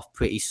start off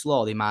pretty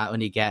slow. They might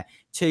only get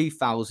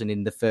 2,000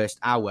 in the first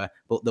hour,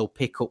 but they'll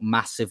pick up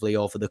massively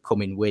over the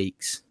coming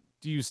weeks.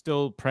 Do you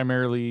still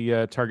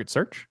primarily target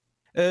search?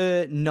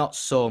 Not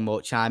so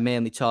much. I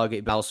mainly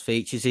target browse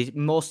features.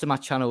 Most of my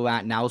channel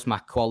right now is my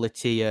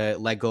quality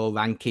Lego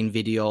ranking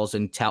videos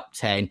and top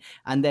 10.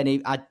 And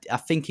then I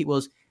think it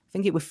was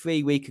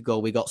 3 weeks ago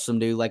we got some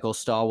new Lego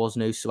Star Wars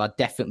news, so I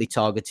definitely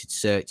targeted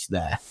search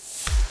there.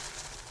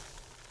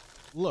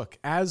 Look,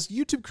 as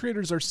YouTube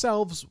creators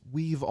ourselves,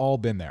 we've all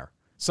been there.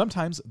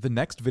 Sometimes the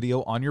next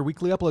video on your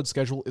weekly upload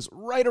schedule is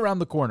right around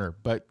the corner,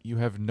 but you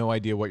have no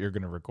idea what you're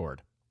going to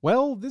record.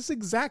 Well, this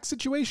exact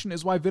situation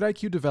is why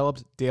vidIQ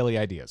developed Daily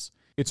Ideas.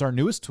 It's our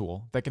newest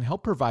tool that can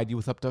help provide you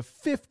with up to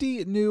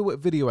 50 new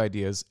video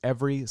ideas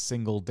every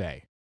single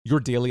day. Your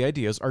daily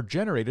ideas are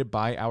generated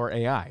by our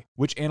AI,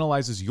 which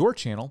analyzes your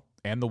channel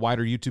and the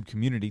wider YouTube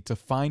community to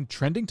find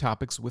trending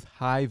topics with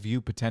high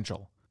view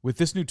potential. With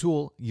this new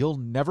tool, you'll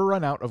never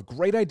run out of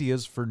great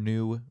ideas for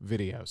new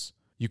videos.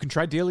 You can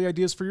try Daily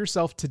Ideas for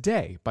yourself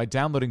today by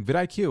downloading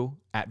vidIQ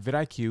at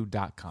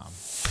vidIQ.com.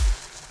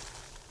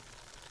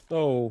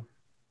 So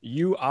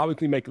you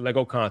obviously make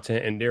Lego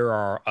content, and there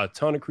are a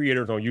ton of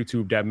creators on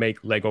YouTube that make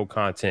Lego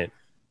content.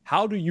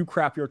 How do you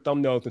craft your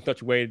thumbnails in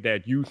such a way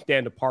that you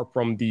stand apart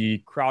from the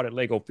crowded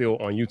Lego field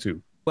on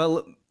YouTube?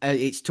 Well,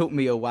 it's took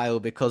me a while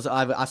because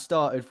I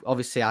started,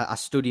 obviously, I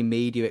studied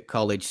media at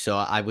college, so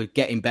I was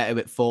getting better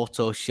at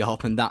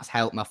Photoshop, and that's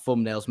helped my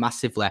thumbnails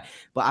massively.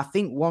 But I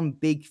think one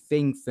big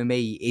thing for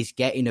me is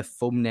getting a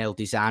thumbnail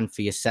design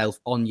for yourself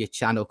on your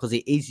channel, because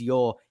it is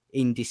your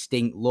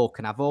indistinct look.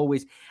 And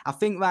I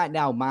think right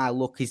now my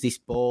look is this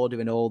border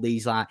and all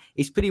these, like,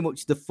 it's pretty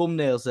much the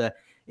thumbnails are,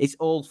 it's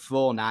all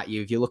thrown at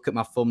you. If you look at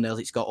my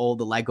thumbnails, it's got all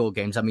the Lego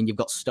games. I mean, you've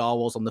got Star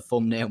Wars on the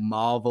thumbnail,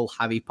 Marvel,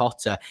 Harry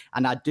Potter,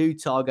 and I do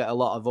target a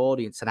lot of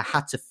audience, and I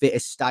had to fit a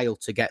style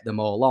to get them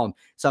all on.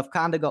 So I've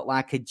kind of got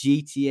like a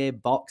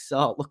GTA box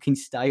art looking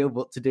style,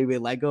 but to do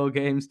with Lego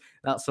games.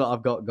 That's what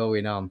I've got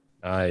going on.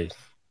 Nice.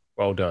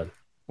 Well done.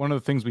 One of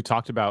the things we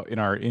talked about in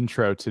our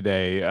intro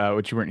today,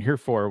 which you weren't here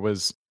for,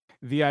 was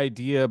the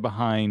idea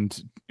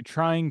behind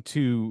trying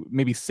to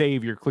maybe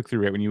save your click-through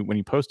rate when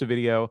you post a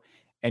video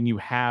and you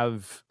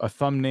have a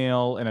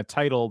thumbnail and a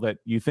title that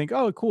you think,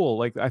 oh, cool,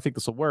 like I think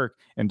this will work,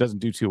 and doesn't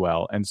do too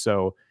well. And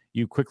so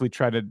you quickly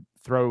try to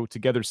throw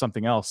together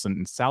something else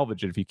and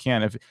salvage it if you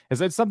can. Is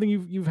that something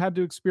you've had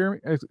to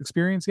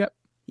experience yet?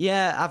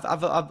 Yeah,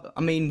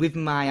 I mean, with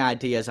my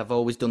ideas, I've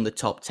always done the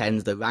top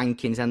 10s, the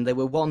rankings, and there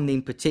were one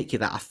in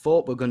particular that I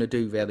thought were going to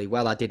do really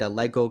well. I did a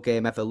Lego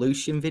Game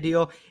Evolution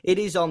video. It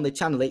is on the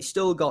channel. It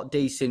still got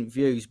decent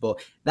views, but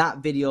that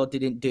video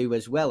didn't do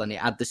as well, and it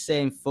had the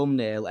same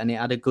thumbnail, and it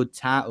had a good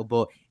title,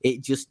 but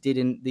it just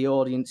didn't, the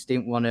audience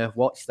didn't want to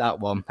watch that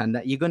one. And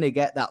you're going to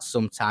get that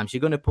sometimes.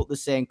 You're going to put the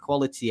same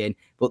quality in,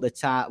 but the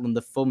title and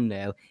the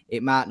thumbnail,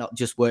 it might not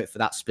just work for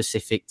that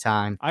specific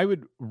time. I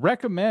would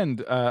recommend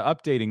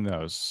updating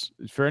those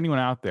for anyone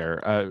out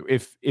there.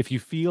 If you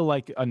feel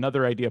like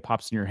another idea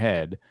pops in your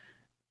head,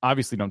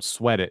 obviously don't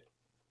sweat it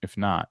if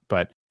not.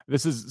 But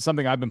this is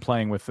something I've been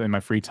playing with in my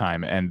free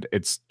time, and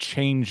it's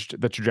changed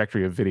the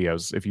trajectory of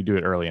videos. If you do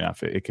it early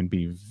enough, it can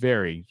be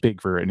very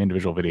big for an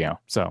individual video.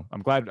 So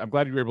I'm glad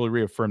you were able to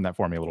reaffirm that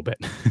for me a little bit.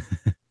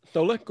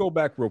 So let's go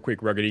back real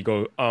quick, Rugged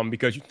Ego,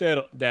 because you said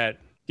that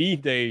these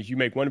days you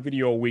make one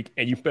video a week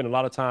and you spend a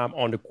lot of time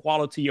on the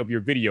quality of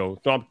your video.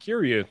 So I'm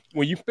curious,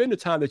 when you spend the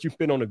time that you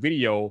spend on the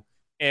video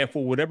and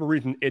for whatever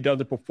reason it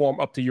doesn't perform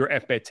up to your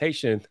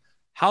expectations,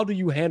 how do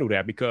you handle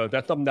that? Because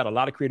that's something that a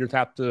lot of creators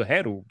have to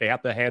handle. They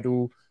have to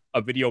handle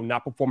a video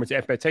not performing to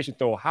expectations.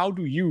 So how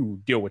do you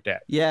deal with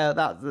that? Yeah,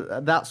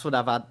 that's what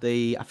I've had.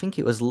 I think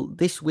it was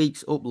this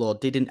week's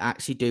upload didn't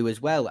actually do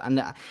as well.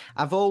 And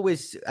I've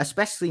always,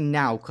 especially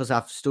now, because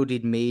I've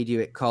studied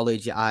media at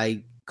college,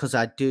 because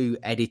I do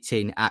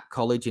editing at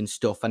college and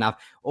stuff, and I've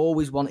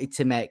always wanted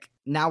to make,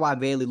 now I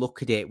really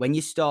look at it, when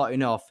you're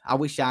starting off, I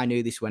wish I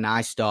knew this when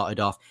I started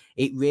off,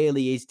 it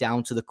really is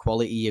down to the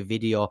quality of your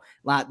video.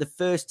 Like the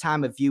first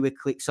time a viewer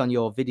clicks on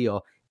your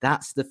video,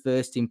 that's the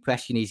first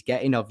impression he's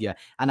getting of you.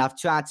 And I've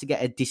tried to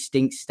get a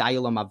distinct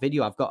style on my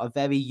video. I've got a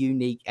very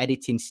unique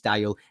editing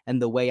style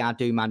and the way I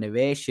do my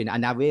narration.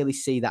 And I really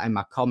see that in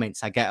my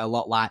comments. I get a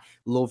lot like,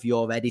 love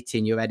your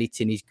editing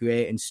is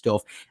great and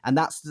stuff. And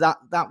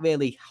that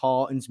really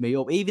heartens me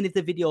up. Even if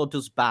the video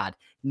does bad,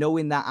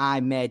 knowing that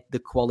I made the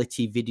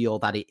quality video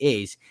that it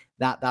is,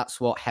 that's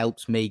what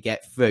helps me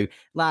get through.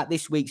 Like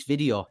this week's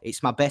video,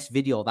 it's my best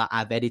video that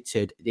I've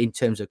edited in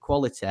terms of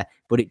quality,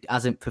 but it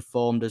hasn't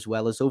performed as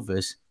well as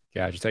others.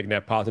 Yeah, just taking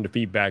that positive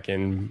feedback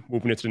and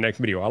moving into the next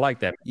video. I like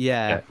that.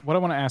 Yeah. What I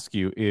want to ask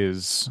you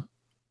is,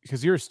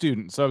 because you're a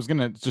student, so I was going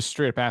to just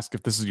straight up ask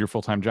if this is your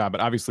full-time job,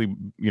 but obviously,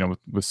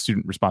 with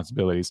student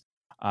responsibilities.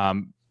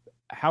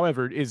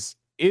 However, is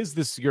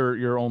this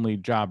your only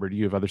job, or do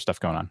you have other stuff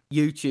going on?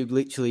 YouTube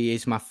literally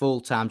is my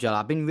full-time job.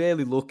 I've been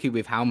really lucky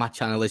with how my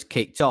channel has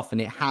kicked off,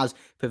 and it has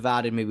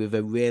provided me with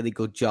a really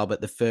good job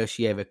at the first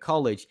year of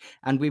college.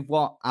 And with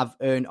what I've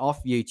earned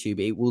off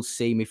YouTube, it will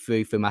see me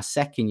through for my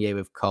second year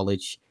of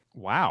college.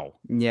 Wow.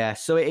 Yeah,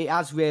 so it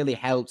has really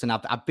helped, and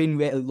I've been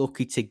really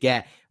lucky to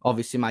get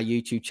obviously my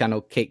YouTube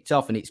channel kicked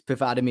off, and it's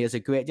provided me as a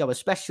great job,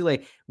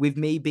 especially with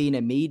me being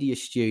a media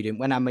student.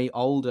 When I'm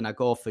older and I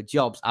go for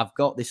jobs, I've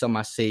got this on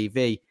my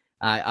CV.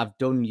 I've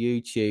done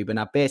YouTube, and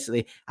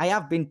I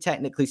have been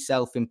technically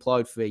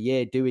self-employed for a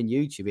year doing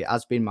YouTube. It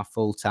has been my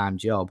full-time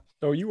job.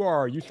 So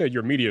you said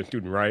you're a media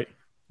student, right?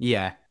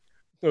 Yeah.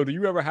 So do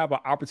you ever have an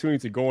opportunity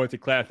to go into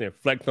class and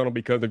flex on them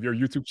because of your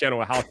YouTube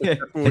channel and how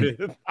successful it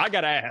is? I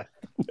gotta ask.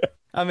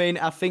 I mean,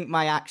 I think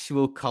my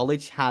actual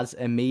college has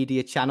a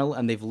media channel,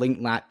 and they've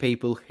linked like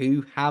people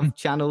who have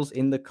channels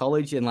in the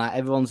college, and like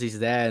everyone's is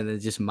there, and they're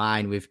just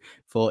mine with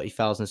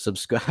 40,000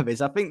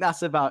 subscribers. I think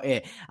that's about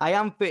it. I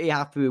am pretty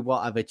happy with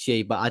what I've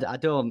achieved, but I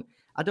don't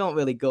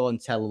really go and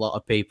tell a lot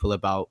of people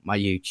about my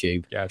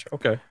YouTube. Gotcha.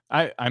 Okay.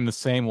 I'm the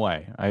same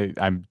way.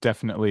 I'm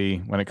definitely,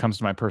 when it comes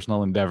to my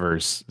personal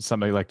endeavors, it's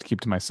something I like to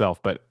keep to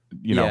myself. But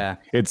you know, Yeah.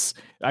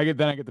 I get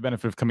the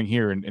benefit of coming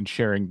here and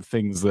sharing the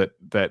things that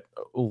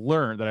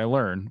I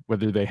learn,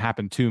 whether they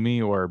happen to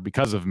me or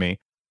because of me,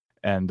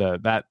 and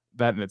that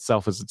in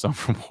itself is its own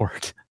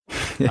reward.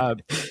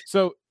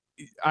 So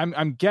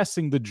I'm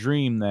guessing the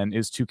dream then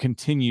is to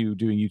continue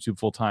doing YouTube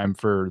full time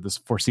for this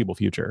foreseeable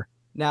future.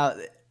 Now,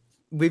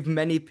 with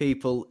many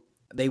people,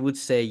 they would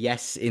say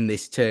yes in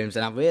this terms,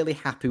 and I'm really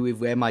happy with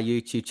where my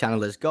YouTube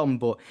channel has gone,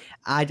 but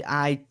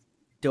I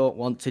don't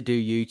want to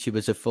do YouTube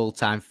as a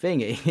full-time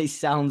thing. It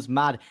sounds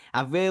mad.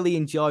 I've really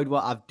enjoyed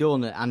what I've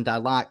done, and I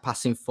like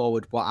passing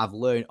forward what I've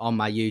learned on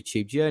my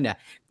YouTube journey.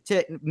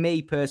 To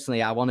me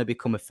personally, I want to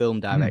become a film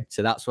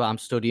director. That's what I'm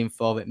studying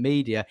for at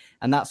media,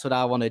 and that's what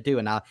I want to do.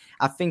 And I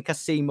think I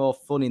see more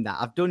fun in that.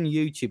 I've done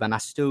YouTube, and I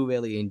still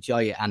really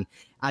enjoy it. And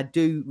I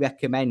do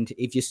recommend,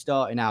 if you're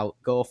starting out,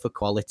 go for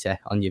quality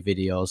on your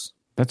videos.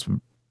 That's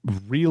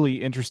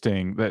really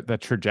interesting,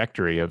 that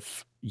trajectory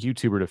of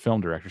YouTuber to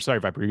film director. Sorry,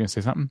 Viper, you're going to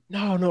say something?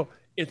 No.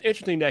 It's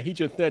interesting that he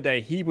just said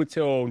that he would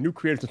tell new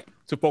creators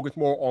to focus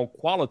more on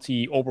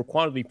quality over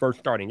quantity first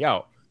starting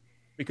out.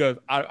 Because,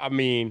 I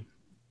mean,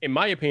 in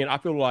my opinion, I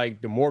feel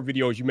like the more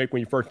videos you make when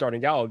you're first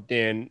starting out,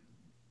 then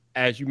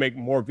as you make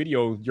more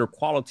videos, your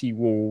quality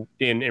will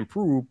then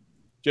improve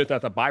just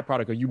as a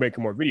byproduct of you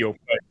making more videos.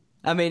 But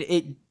I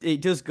mean,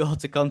 it does go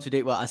to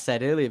contradict what I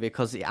said earlier,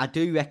 because I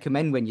do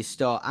recommend when you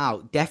start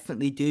out,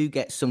 definitely do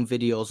get some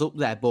videos up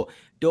there, but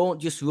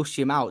don't just rush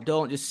them out.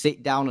 Don't just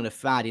sit down on a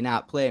Friday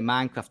night, play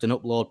Minecraft and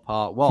upload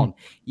part one.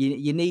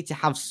 You need to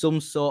have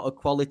some sort of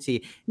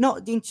quality,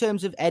 not in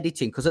terms of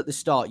editing, because at the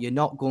start, you're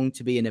not going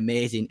to be an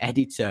amazing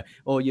editor,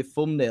 or your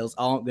thumbnails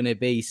aren't going to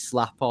be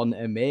slap-on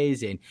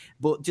amazing,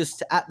 but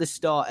just at the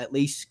start, at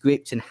least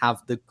script and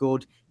have the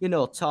good,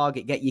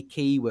 target, get your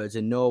keywords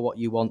and know what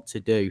you want to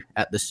do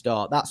at the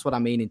start. That's what I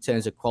mean in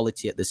terms of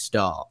quality at the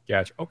start.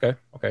 Gotcha. Okay,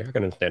 I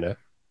can understand that.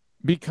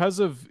 Because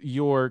of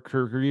your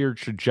career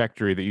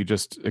trajectory that you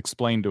just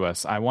explained to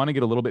us, I want to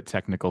get a little bit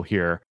technical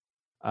here,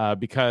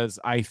 because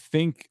I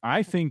think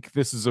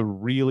this is a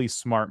really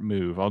smart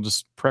move. I'll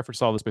just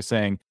preface all this by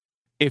saying,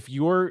 if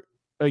you're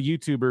a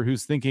YouTuber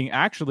who's thinking,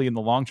 actually, in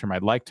the long term,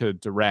 I'd like to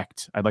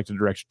direct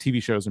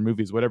TV shows or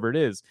movies, whatever it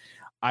is,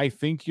 I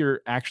think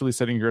you're actually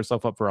setting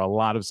yourself up for a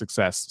lot of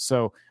success.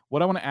 So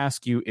what I want to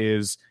ask you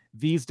is,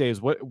 these days,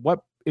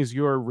 what is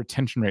your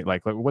retention rate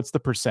like? What's the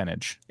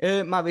percentage?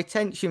 My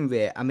retention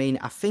rate, I mean,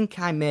 I think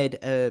I made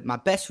my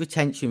best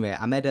retention rate.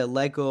 I made a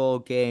Lego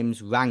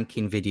Games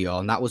ranking video,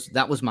 and that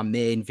was my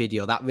main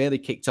video. That really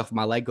kicked off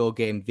my Lego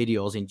game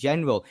videos in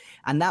general.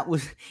 And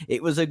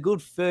it was a good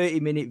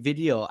 30-minute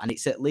video, and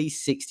it's at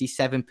least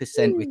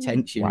 67%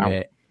 retention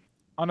rate.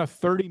 On a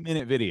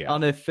 30-minute video.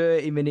 On a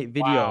 30-minute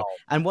video. Wow.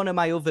 And one of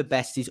my other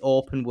best is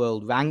Open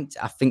World Ranked.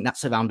 I think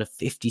that's around a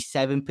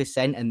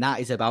 57%, and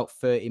that is about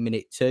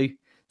 30-minute too.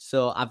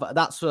 So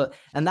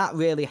that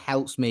really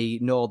helps me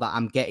know that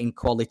I'm getting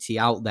quality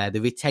out there,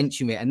 the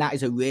retention rate, and that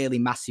is a really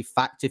massive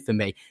factor for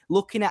me.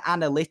 Looking at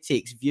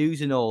analytics,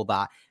 views, and all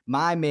that,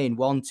 my main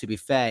one, to be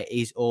fair,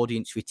 is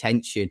audience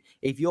retention.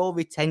 If your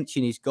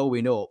retention is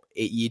going up,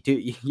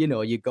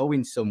 you're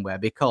going somewhere,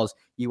 because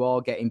you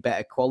are getting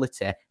better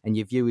quality and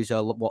your viewers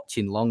are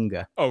watching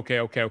longer. Okay.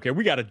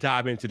 We got to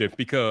dive into this,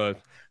 because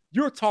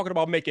you're talking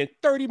about making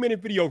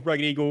 30-minute videos,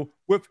 Rugged Eagle,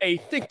 with a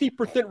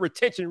 60%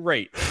 retention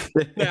rate.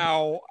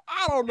 Now,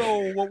 I don't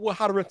know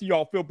how the rest of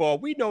y'all feel,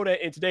 but we know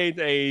that in today's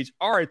age,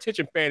 our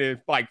attention span is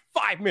like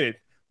 5 minutes,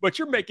 but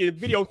you're making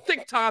videos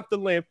 6 times the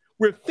length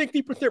with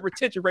 60%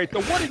 retention rate.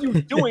 So what are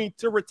you doing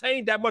to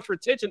retain that much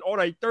retention on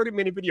a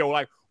 30-minute video?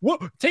 Like,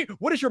 what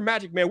is your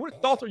magic, man?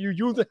 What thoughts are you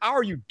using? How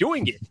are you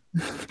doing it?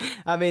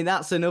 I mean,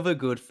 that's another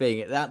good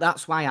thing.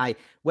 That's why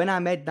when I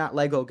made that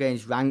Lego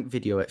Games rank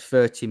video at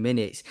 30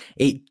 minutes,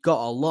 it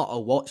got a lot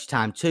of watch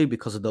time too,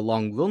 because of the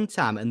long run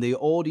time and the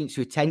audience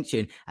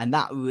retention, and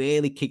that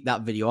really kicked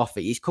that video off.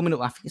 It's coming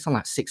up, I think it's on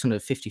like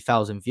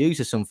 650,000 views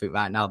or something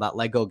right now, that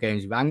Lego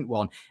Games rank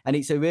one, and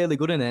it's a really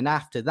good one. And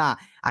after that,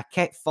 I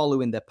kept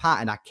following the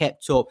pattern. I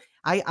kept up.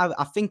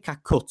 I think I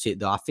cut it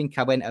though. I think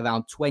I went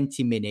around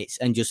 20 minutes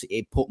and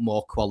it put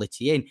more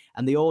quality in.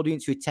 And the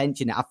audience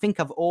retention, I think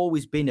I've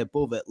always been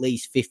above at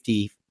least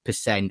 50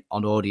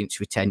 on audience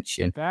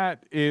retention.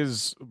 That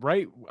is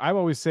right. I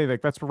always say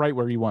that that's right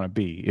where you want to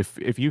be.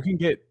 If you can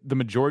get the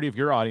majority of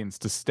your audience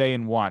to stay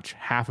and watch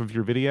half of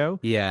your video,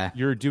 Yeah.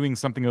 you're doing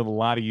something that a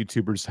lot of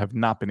YouTubers have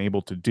not been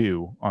able to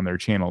do on their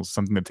channels,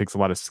 something that takes a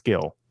lot of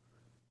skill,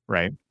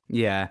 right?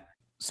 Yeah.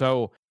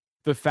 So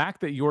the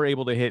fact that you're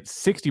able to hit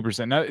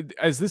 60%, now,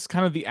 is this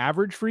kind of the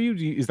average for you?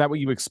 Is that what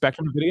you expect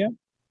from a video?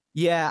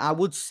 Yeah, I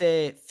would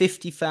say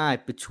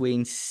 55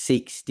 between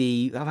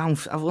 60. I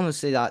want to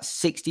say that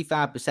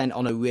 65%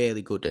 on a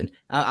really good one.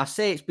 I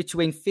say it's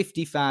between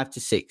 55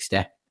 to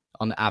 60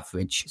 on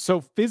average.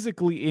 So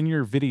physically in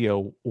your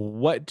video,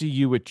 what do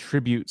you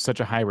attribute such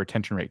a high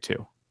retention rate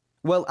to?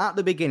 Well, at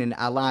the beginning,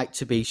 I like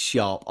to be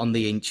sharp on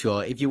the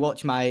intro. If you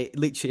watch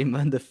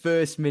the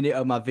first minute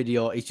of my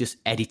video is just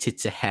edited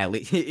to hell.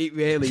 It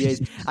really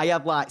is. I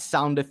have like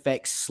sound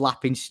effects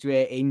slapping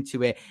straight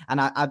into it.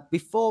 And I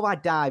before I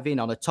dive in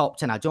on a top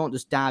 10, I don't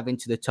just dive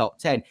into the top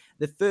 10.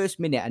 The first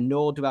minute, and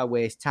nor do I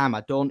waste time.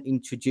 I don't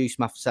introduce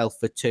myself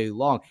for too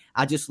long.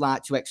 I just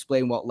like to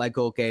explain what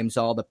Lego games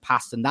are, the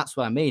past, and that's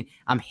what I mean.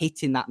 I'm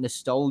hitting that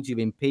nostalgia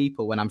in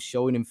people when I'm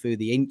showing them through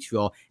the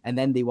intro, and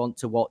then they want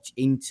to watch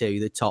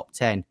into the top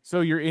 10. So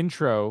your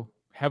intro,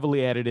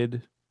 heavily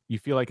edited, you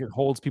feel like it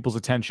holds people's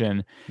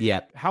attention.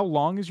 Yeah. How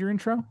long is your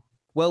intro?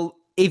 Well,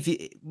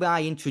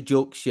 by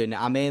introduction,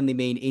 I mainly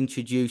mean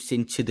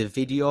introducing to the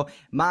video.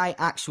 My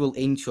actual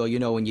intro,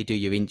 when you do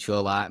your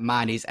intro, like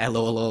mine is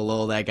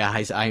hello there,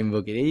 guys, I'm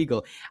Rugged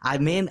Eagle. I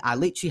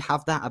literally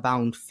have that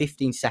about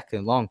 15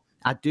 seconds long.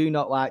 I do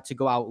not like to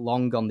go out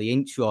long on the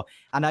intro.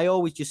 And I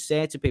always just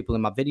say to people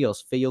in my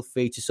videos, feel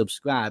free to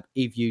subscribe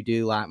if you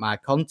do like my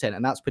content.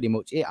 And that's pretty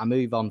much it. I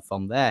move on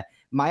from there.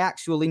 My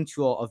actual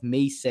intro of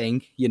me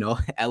saying,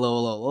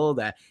 hello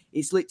there,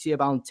 it's literally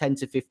about 10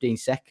 to 15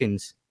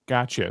 seconds.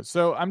 Gotcha.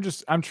 So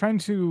I'm trying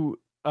to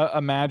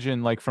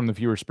imagine, like, from the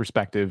viewer's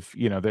perspective,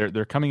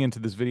 they're coming into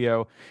this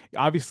video.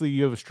 Obviously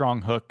you have a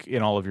strong hook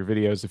in all of your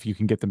videos if you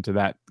can get them to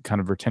that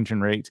kind of retention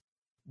rate.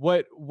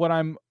 What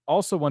I'm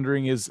also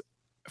wondering is,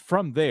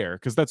 from there,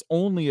 because that's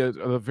only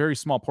a very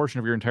small portion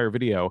of your entire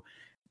video,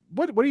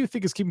 what do you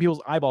think is keeping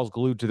people's eyeballs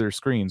glued to their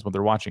screens when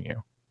they're watching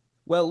you?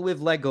 Well, with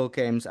Lego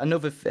games,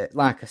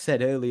 like I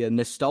said earlier,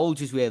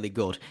 nostalgia is really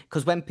good,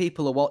 because when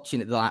people are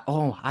watching it, they're like,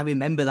 oh, I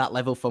remember that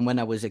level from when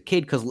I was a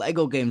kid, because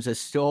Lego games are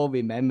so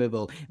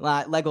memorable.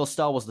 Like Lego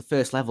Star Wars, the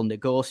first level,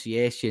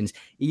 Negotiations,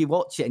 you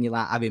watch it and you're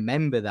like, I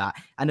remember that.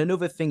 And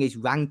another thing is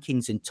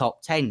rankings and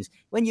top 10s.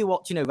 When you're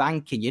watching a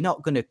ranking, you're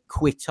not going to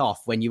quit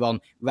off when you're on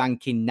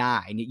ranking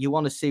 9. You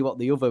want to see what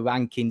the other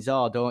rankings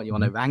are, don't you,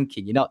 on a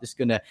ranking? You're not just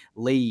going to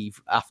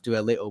leave after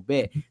a little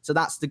bit. So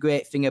that's the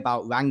great thing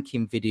about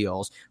ranking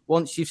videos.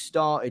 Once you've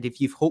started,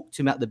 if you've hooked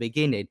them at the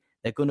beginning,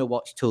 they're going to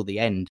watch till the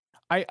end.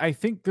 I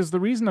think because the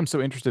reason I'm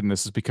so interested in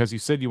this is because you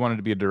said you wanted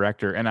to be a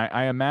director, and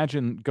I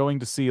imagine going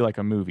to see like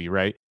a movie,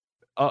 right?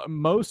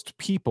 Most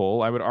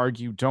people, I would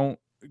argue, don't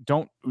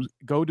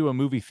go to a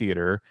movie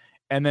theater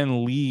and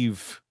then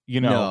leave,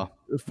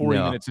 40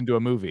 minutes into a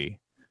movie,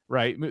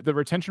 right? The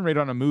retention rate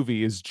on a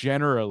movie is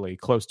generally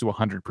close to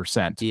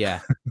 100%.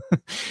 Yeah.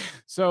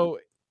 So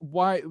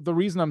the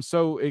reason I'm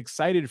so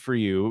excited for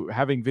you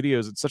having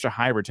videos at such a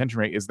high retention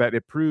rate is that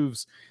it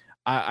proves,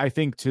 I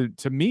think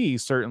to me,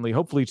 certainly,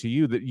 hopefully to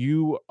you, that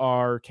you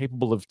are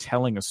capable of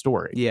telling a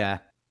story. Yeah.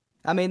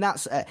 I mean,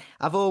 that's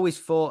I've always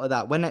thought of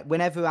that.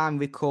 Whenever I'm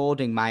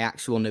recording my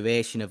actual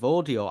narration of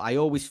audio, I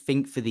always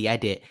think for the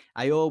edit.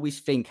 I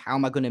always think, how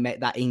am I going to make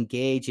that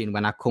engaging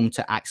when I come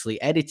to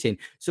actually editing?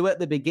 So at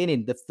the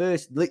beginning, the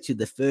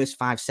first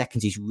 5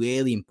 seconds is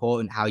really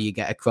important, how you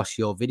get across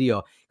your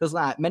video. Because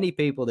like many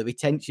people, the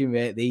retention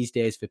rate these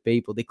days for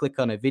people, they click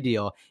on a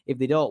video. If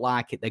they don't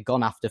like it, they're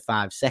gone after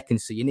 5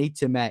 seconds. So you need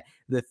to make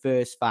the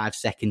first 5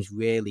 seconds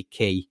really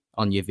key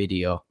on your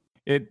video.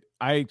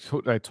 I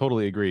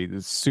totally agree.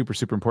 It's super,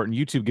 super important.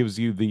 YouTube gives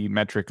you the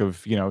metric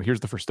of, here's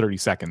the first 30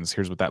 seconds.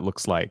 Here's what that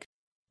looks like.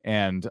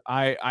 And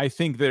I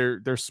think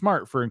they're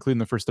smart for including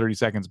the first 30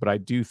 seconds, but I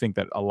do think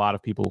that a lot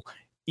of people,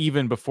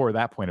 even before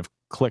that point, have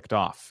clicked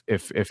off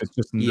if it's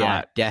just not.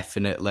 Yeah,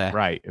 definitely.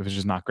 Right. If it's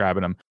just not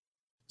grabbing them.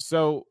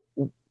 So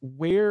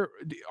where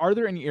are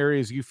there any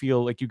areas you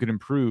feel like you could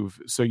improve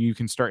so you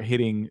can start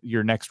hitting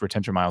your next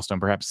retention milestone,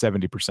 perhaps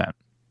 70%?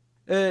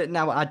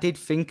 Now, I did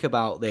think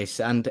about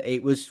this, and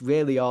it was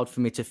really hard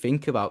for me to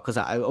think about, because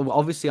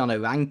obviously on a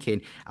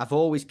ranking, I've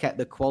always kept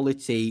the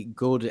quality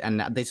good,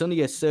 and there's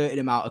only a certain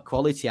amount of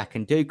quality I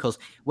can do, because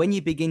when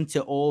you begin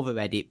to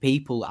over-edit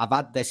people, I've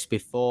had this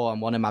before on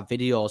one of my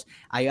videos,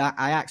 I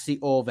actually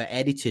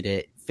over-edited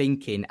it,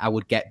 thinking I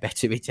would get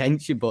better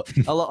retention, but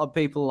a lot of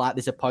people are like,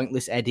 there's a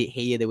pointless edit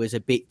here, there was a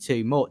bit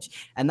too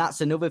much. And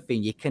that's another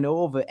thing, you can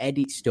over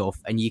edit stuff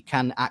and you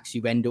can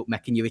actually end up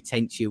making your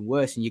retention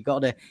worse, and you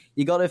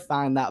gotta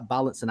find that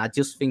balance. And I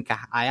just think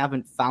I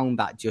haven't found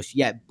that just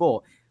yet,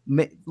 but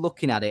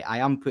looking at it, I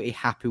am pretty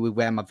happy with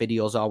where my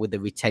videos are with the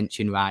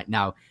retention right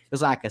now,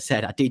 because like I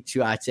said, I did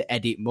try to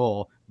edit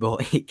more,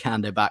 but it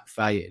kind of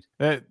backfired.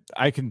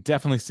 I can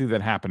definitely see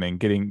that happening,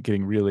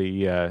 getting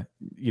really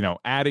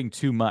adding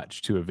too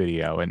much to a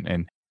video,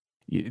 and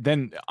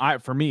then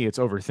for me, it's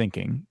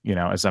overthinking,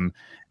 as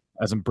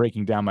I'm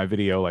breaking down my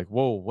video, like,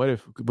 whoa, what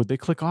if would they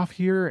click off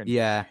here? And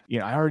Yeah.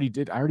 I already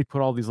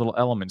put all these little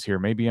elements here.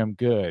 Maybe I'm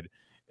good.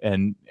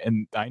 And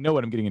I know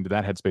what I'm getting into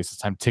that headspace. It's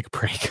time to take a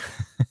break.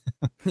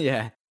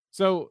 Yeah.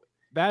 So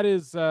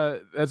that's a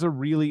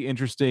really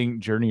interesting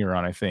journey you're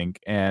on, I think.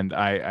 And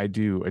I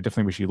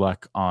definitely wish you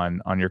luck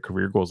on your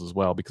career goals as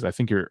well, because I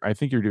think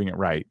you're doing it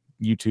right.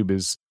 YouTube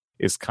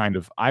is kind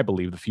of, I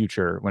believe, the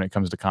future when it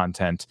comes to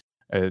content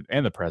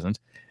and the present.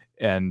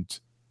 And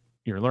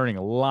you're learning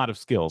a lot of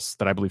skills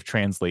that I believe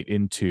translate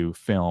into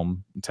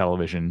film and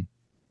television.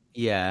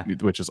 Yeah.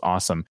 Which is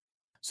awesome.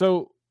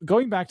 So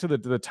going back to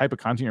the type of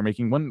content you're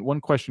making,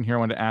 one question here I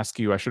wanted to ask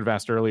you, I should have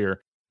asked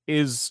earlier,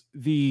 is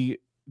the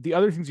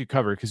other things you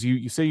cover, because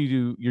you say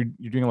you're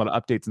doing a lot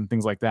of updates and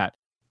things like that.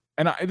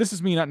 And this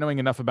is me not knowing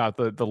enough about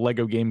the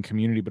Lego game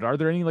community, but are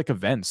there any like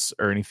events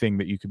or anything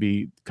that you could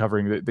be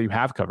covering that you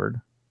have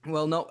covered?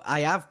 Well, no,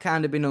 I have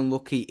kind of been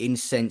unlucky in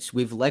sense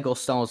with Lego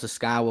Star Wars: The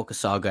Skywalker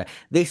Saga.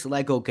 This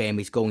Lego game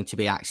is going to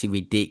be actually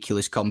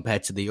ridiculous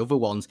compared to the other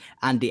ones,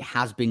 and it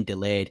has been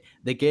delayed.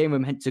 The game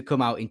was meant to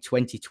come out in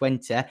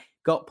 2020,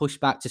 got pushed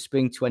back to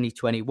spring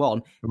 2021.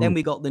 Ooh. Then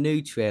we got the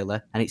new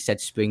trailer, and it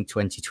said spring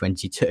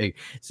 2022.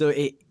 So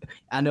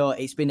I know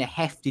it's been a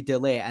hefty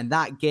delay, and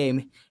that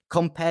game,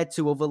 compared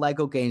to other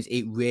Lego games,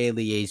 it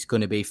really is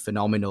going to be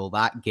phenomenal,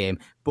 that game.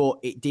 But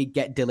it did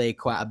get delayed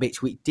quite a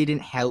bit, which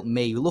didn't help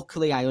me.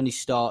 Luckily, I only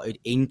started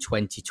in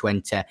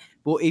 2020.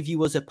 But if you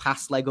was a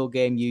past Lego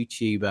game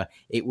YouTuber,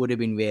 it would have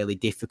been really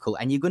difficult.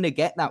 And you're going to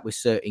get that with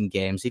certain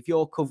games. If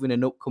you're covering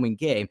an upcoming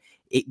game,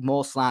 it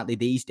most likely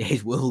these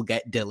days will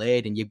get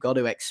delayed, and you've got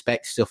to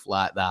expect stuff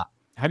like that.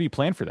 How do you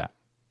plan for that?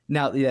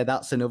 Now, yeah,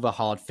 that's another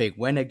hard thing.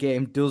 When a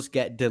game does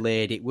get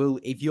delayed, it will,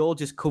 if you're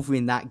just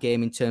covering that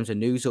game in terms of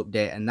news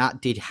update, and that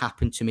did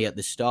happen to me at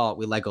the start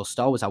with Lego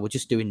Star Wars, I was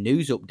just doing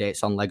news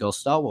updates on Lego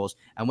Star Wars.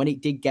 And when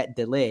it did get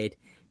delayed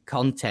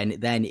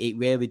content, then it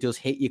really does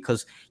hit you,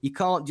 because you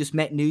can't just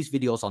make news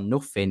videos on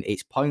nothing.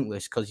 It's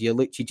pointless, because you're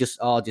literally just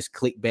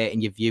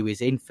clickbaiting your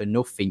viewers in for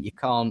nothing. You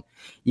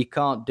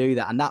can't do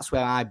that. And that's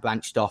where I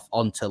branched off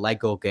onto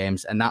Lego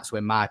games, and that's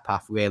where my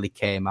path really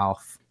came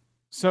off.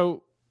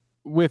 So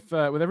with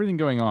everything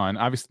going on,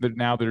 obviously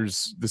now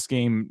there's this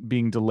game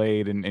being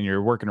delayed, and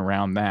you're working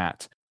around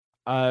that.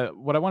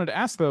 What I wanted to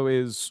ask though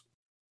is,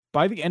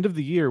 by the end of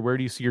the year, where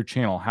do you see your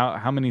channel?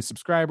 How many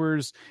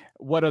subscribers?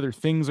 What other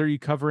things are you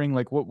covering?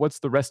 Like what's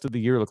the rest of the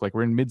year look like?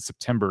 We're in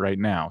mid-September right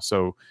now,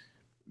 so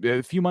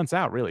a few months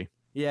out, really.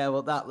 Yeah,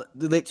 well, that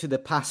literally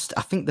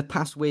the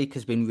past week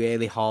has been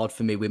really hard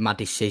for me with my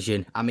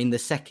decision. I'm in the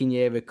second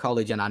year of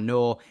college, and I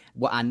know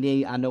what I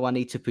need. I know I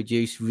need to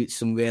produce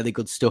some really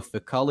good stuff for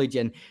college,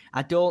 and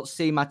I don't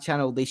see my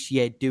channel this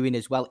year doing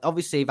as well.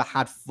 Obviously, if I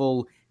had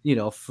full,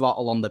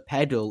 throttle on the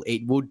pedal,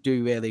 it would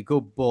do really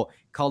good, but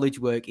college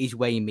work is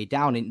weighing me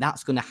down, and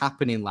that's going to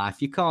happen in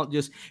life. You can't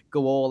just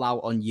go all out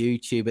on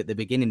YouTube at the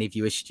beginning if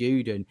you're a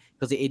student,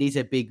 because it is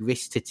a big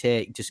risk to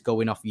take just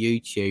going off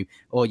YouTube,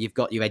 or you've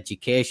got your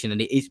education,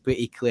 and it is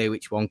pretty clear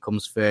which one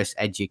comes first,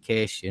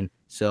 education.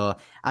 So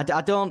I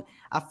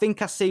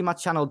think I see my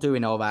channel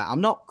doing all right.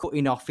 I'm not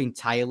cutting off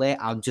entirely.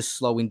 I'm just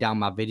slowing down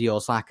my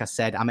videos. Like I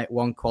said, I make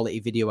one quality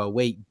video a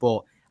week,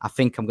 but I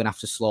think I'm going to have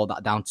to slow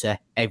that down to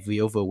every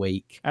other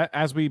week.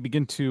 As we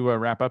begin to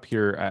wrap up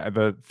here,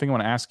 the thing I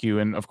want to ask you,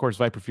 and of course,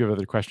 Viper, if you have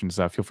other questions,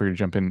 feel free to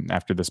jump in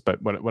after this.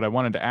 But what I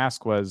wanted to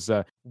ask was,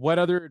 what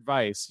other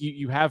advice?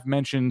 You have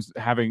mentioned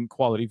having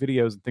quality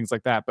videos and things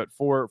like that, but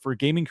for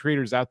gaming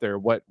creators out there,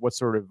 what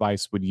sort of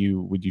advice would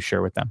you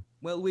share with them?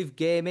 Well, with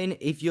gaming,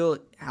 if you're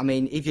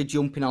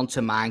jumping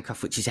onto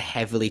Minecraft, which is a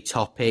heavily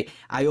topic,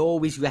 I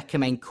always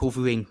recommend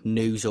covering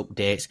news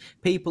updates.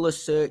 People are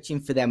searching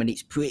for them, and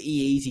it's pretty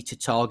easy to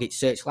target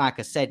search. Like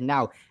I said,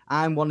 now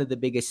I'm one of the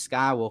biggest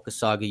Skywalker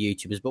Saga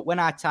YouTubers, but when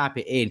I type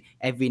it in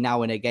every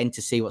now and again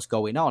to see what's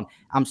going on,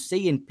 I'm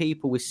seeing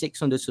people with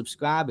 600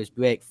 subscribers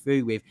break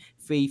through with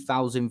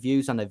 3,000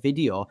 views on a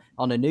video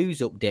on a news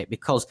update,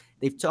 because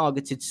they've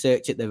targeted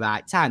search at the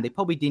right time. They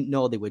probably didn't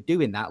know they were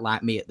doing that,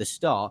 like me at the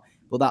start,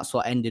 but that's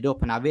what ended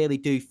up. And I really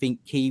do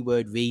think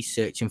keyword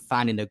research and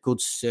finding a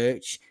good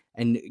search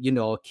and,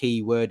 a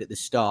keyword at the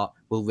start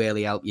will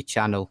really help your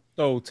channel.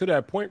 So to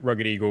that point,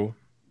 Rugged Eagle,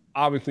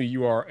 obviously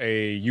you are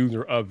a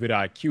user of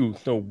vidIQ.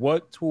 So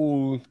what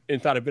tools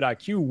inside of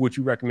vidIQ would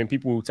you recommend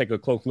people take a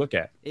close look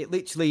at? It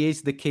literally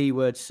is the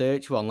keyword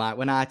search one. Like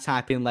when I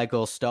type in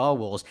Lego Star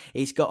Wars,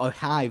 it's got a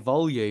high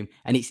volume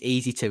and it's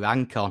easy to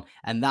rank on.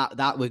 And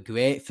that was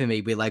great for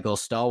me with Lego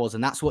Star Wars.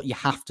 And that's what you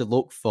have to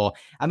look for.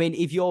 I mean,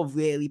 if you're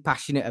really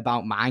passionate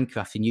about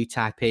Minecraft and you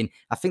type in,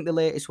 I think the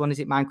latest one is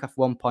Minecraft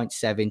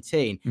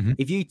 1.17. Mm-hmm.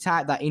 If you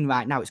type that in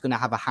right now, it's going to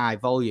have a high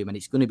volume and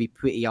it's going to be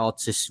pretty hard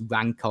to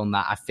rank on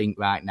that, I think,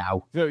 right now.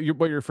 So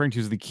what you're referring to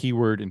is the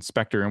keyword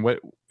inspector,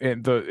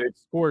 and it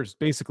scores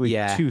basically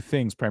two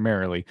things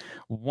primarily.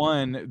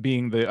 One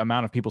being the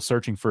amount of people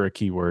searching for a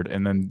keyword,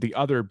 and then the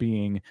other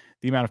being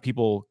the amount of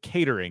people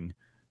catering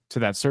to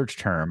that search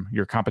term,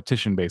 your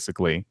competition,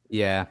 basically.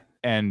 Yeah.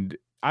 And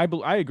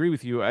I agree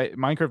with you.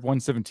 Minecraft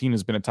 1.17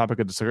 has been a topic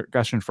of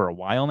discussion for a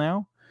while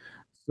now.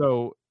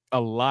 So a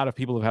lot of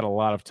people have had a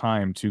lot of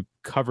time to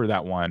cover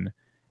that one.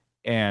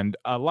 And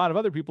a lot of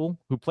other people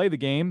who play the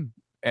game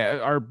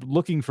are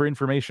looking for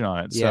information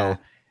on it. Yeah.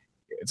 So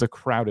it's a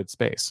crowded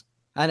space.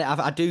 And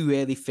I do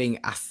really think,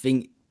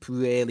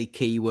 really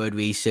keyword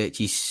research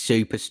is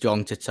super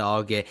strong to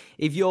target.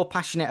 If you're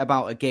passionate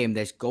about a game,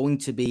 there's going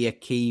to be a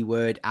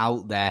keyword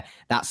out there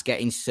that's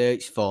getting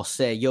searched for.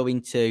 Say you're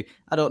into,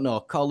 I don't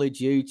know, Call of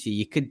Duty,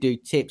 you could do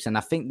tips, and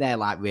I think they're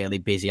like really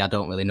busy. I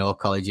don't really know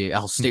Call of Duty.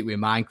 I'll stick with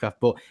Minecraft,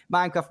 but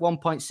Minecraft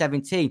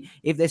 1.17,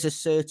 if there's a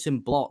certain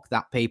block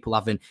that people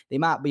haven't, there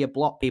might be a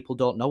block people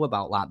don't know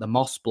about, like the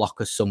Moss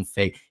block or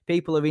something.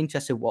 People are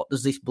interested, what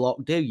does this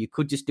block do? You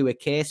could just do a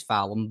case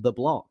file on the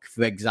block,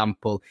 for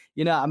example.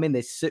 You know what I mean?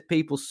 There's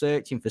people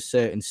searching for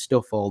certain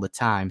stuff all the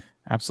time.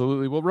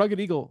 Absolutely. Well, Rugged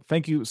Eagle,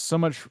 thank you so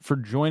much for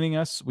joining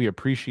us. We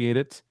appreciate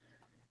it.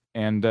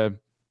 And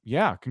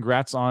yeah,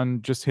 congrats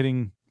on just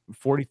hitting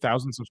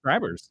 40,000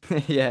 subscribers.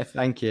 Yeah,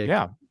 thank you.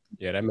 Yeah.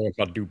 Yeah, that man's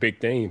about to do big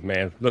things,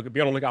 man. Look,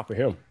 be on the lookout for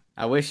him.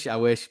 I wish,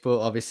 but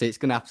obviously it's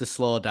going to have to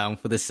slow down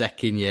for the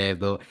second year,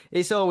 but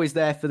it's always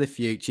there for the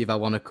future if I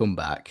want to come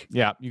back.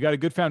 Yeah, you got a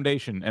good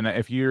foundation. And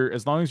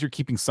as long as you're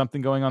keeping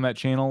something going on that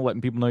channel,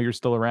 letting people know you're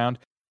still around,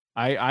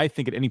 I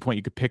think at any point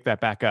you could pick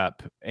that back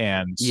up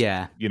and,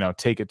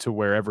 take it to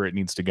wherever it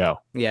needs to go.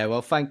 Yeah,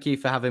 well, thank you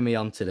for having me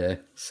on today.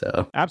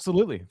 So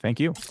absolutely. Thank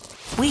you.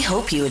 We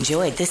hope you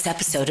enjoyed this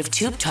episode of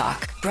Tube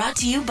Talk, brought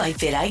to you by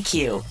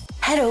vidIQ.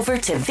 Head over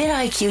to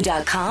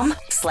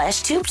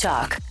vidIQ.com/Tube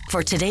Talk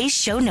for today's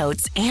show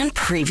notes and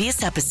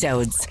previous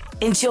episodes.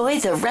 Enjoy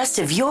the rest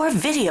of your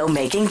video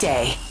making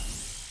day.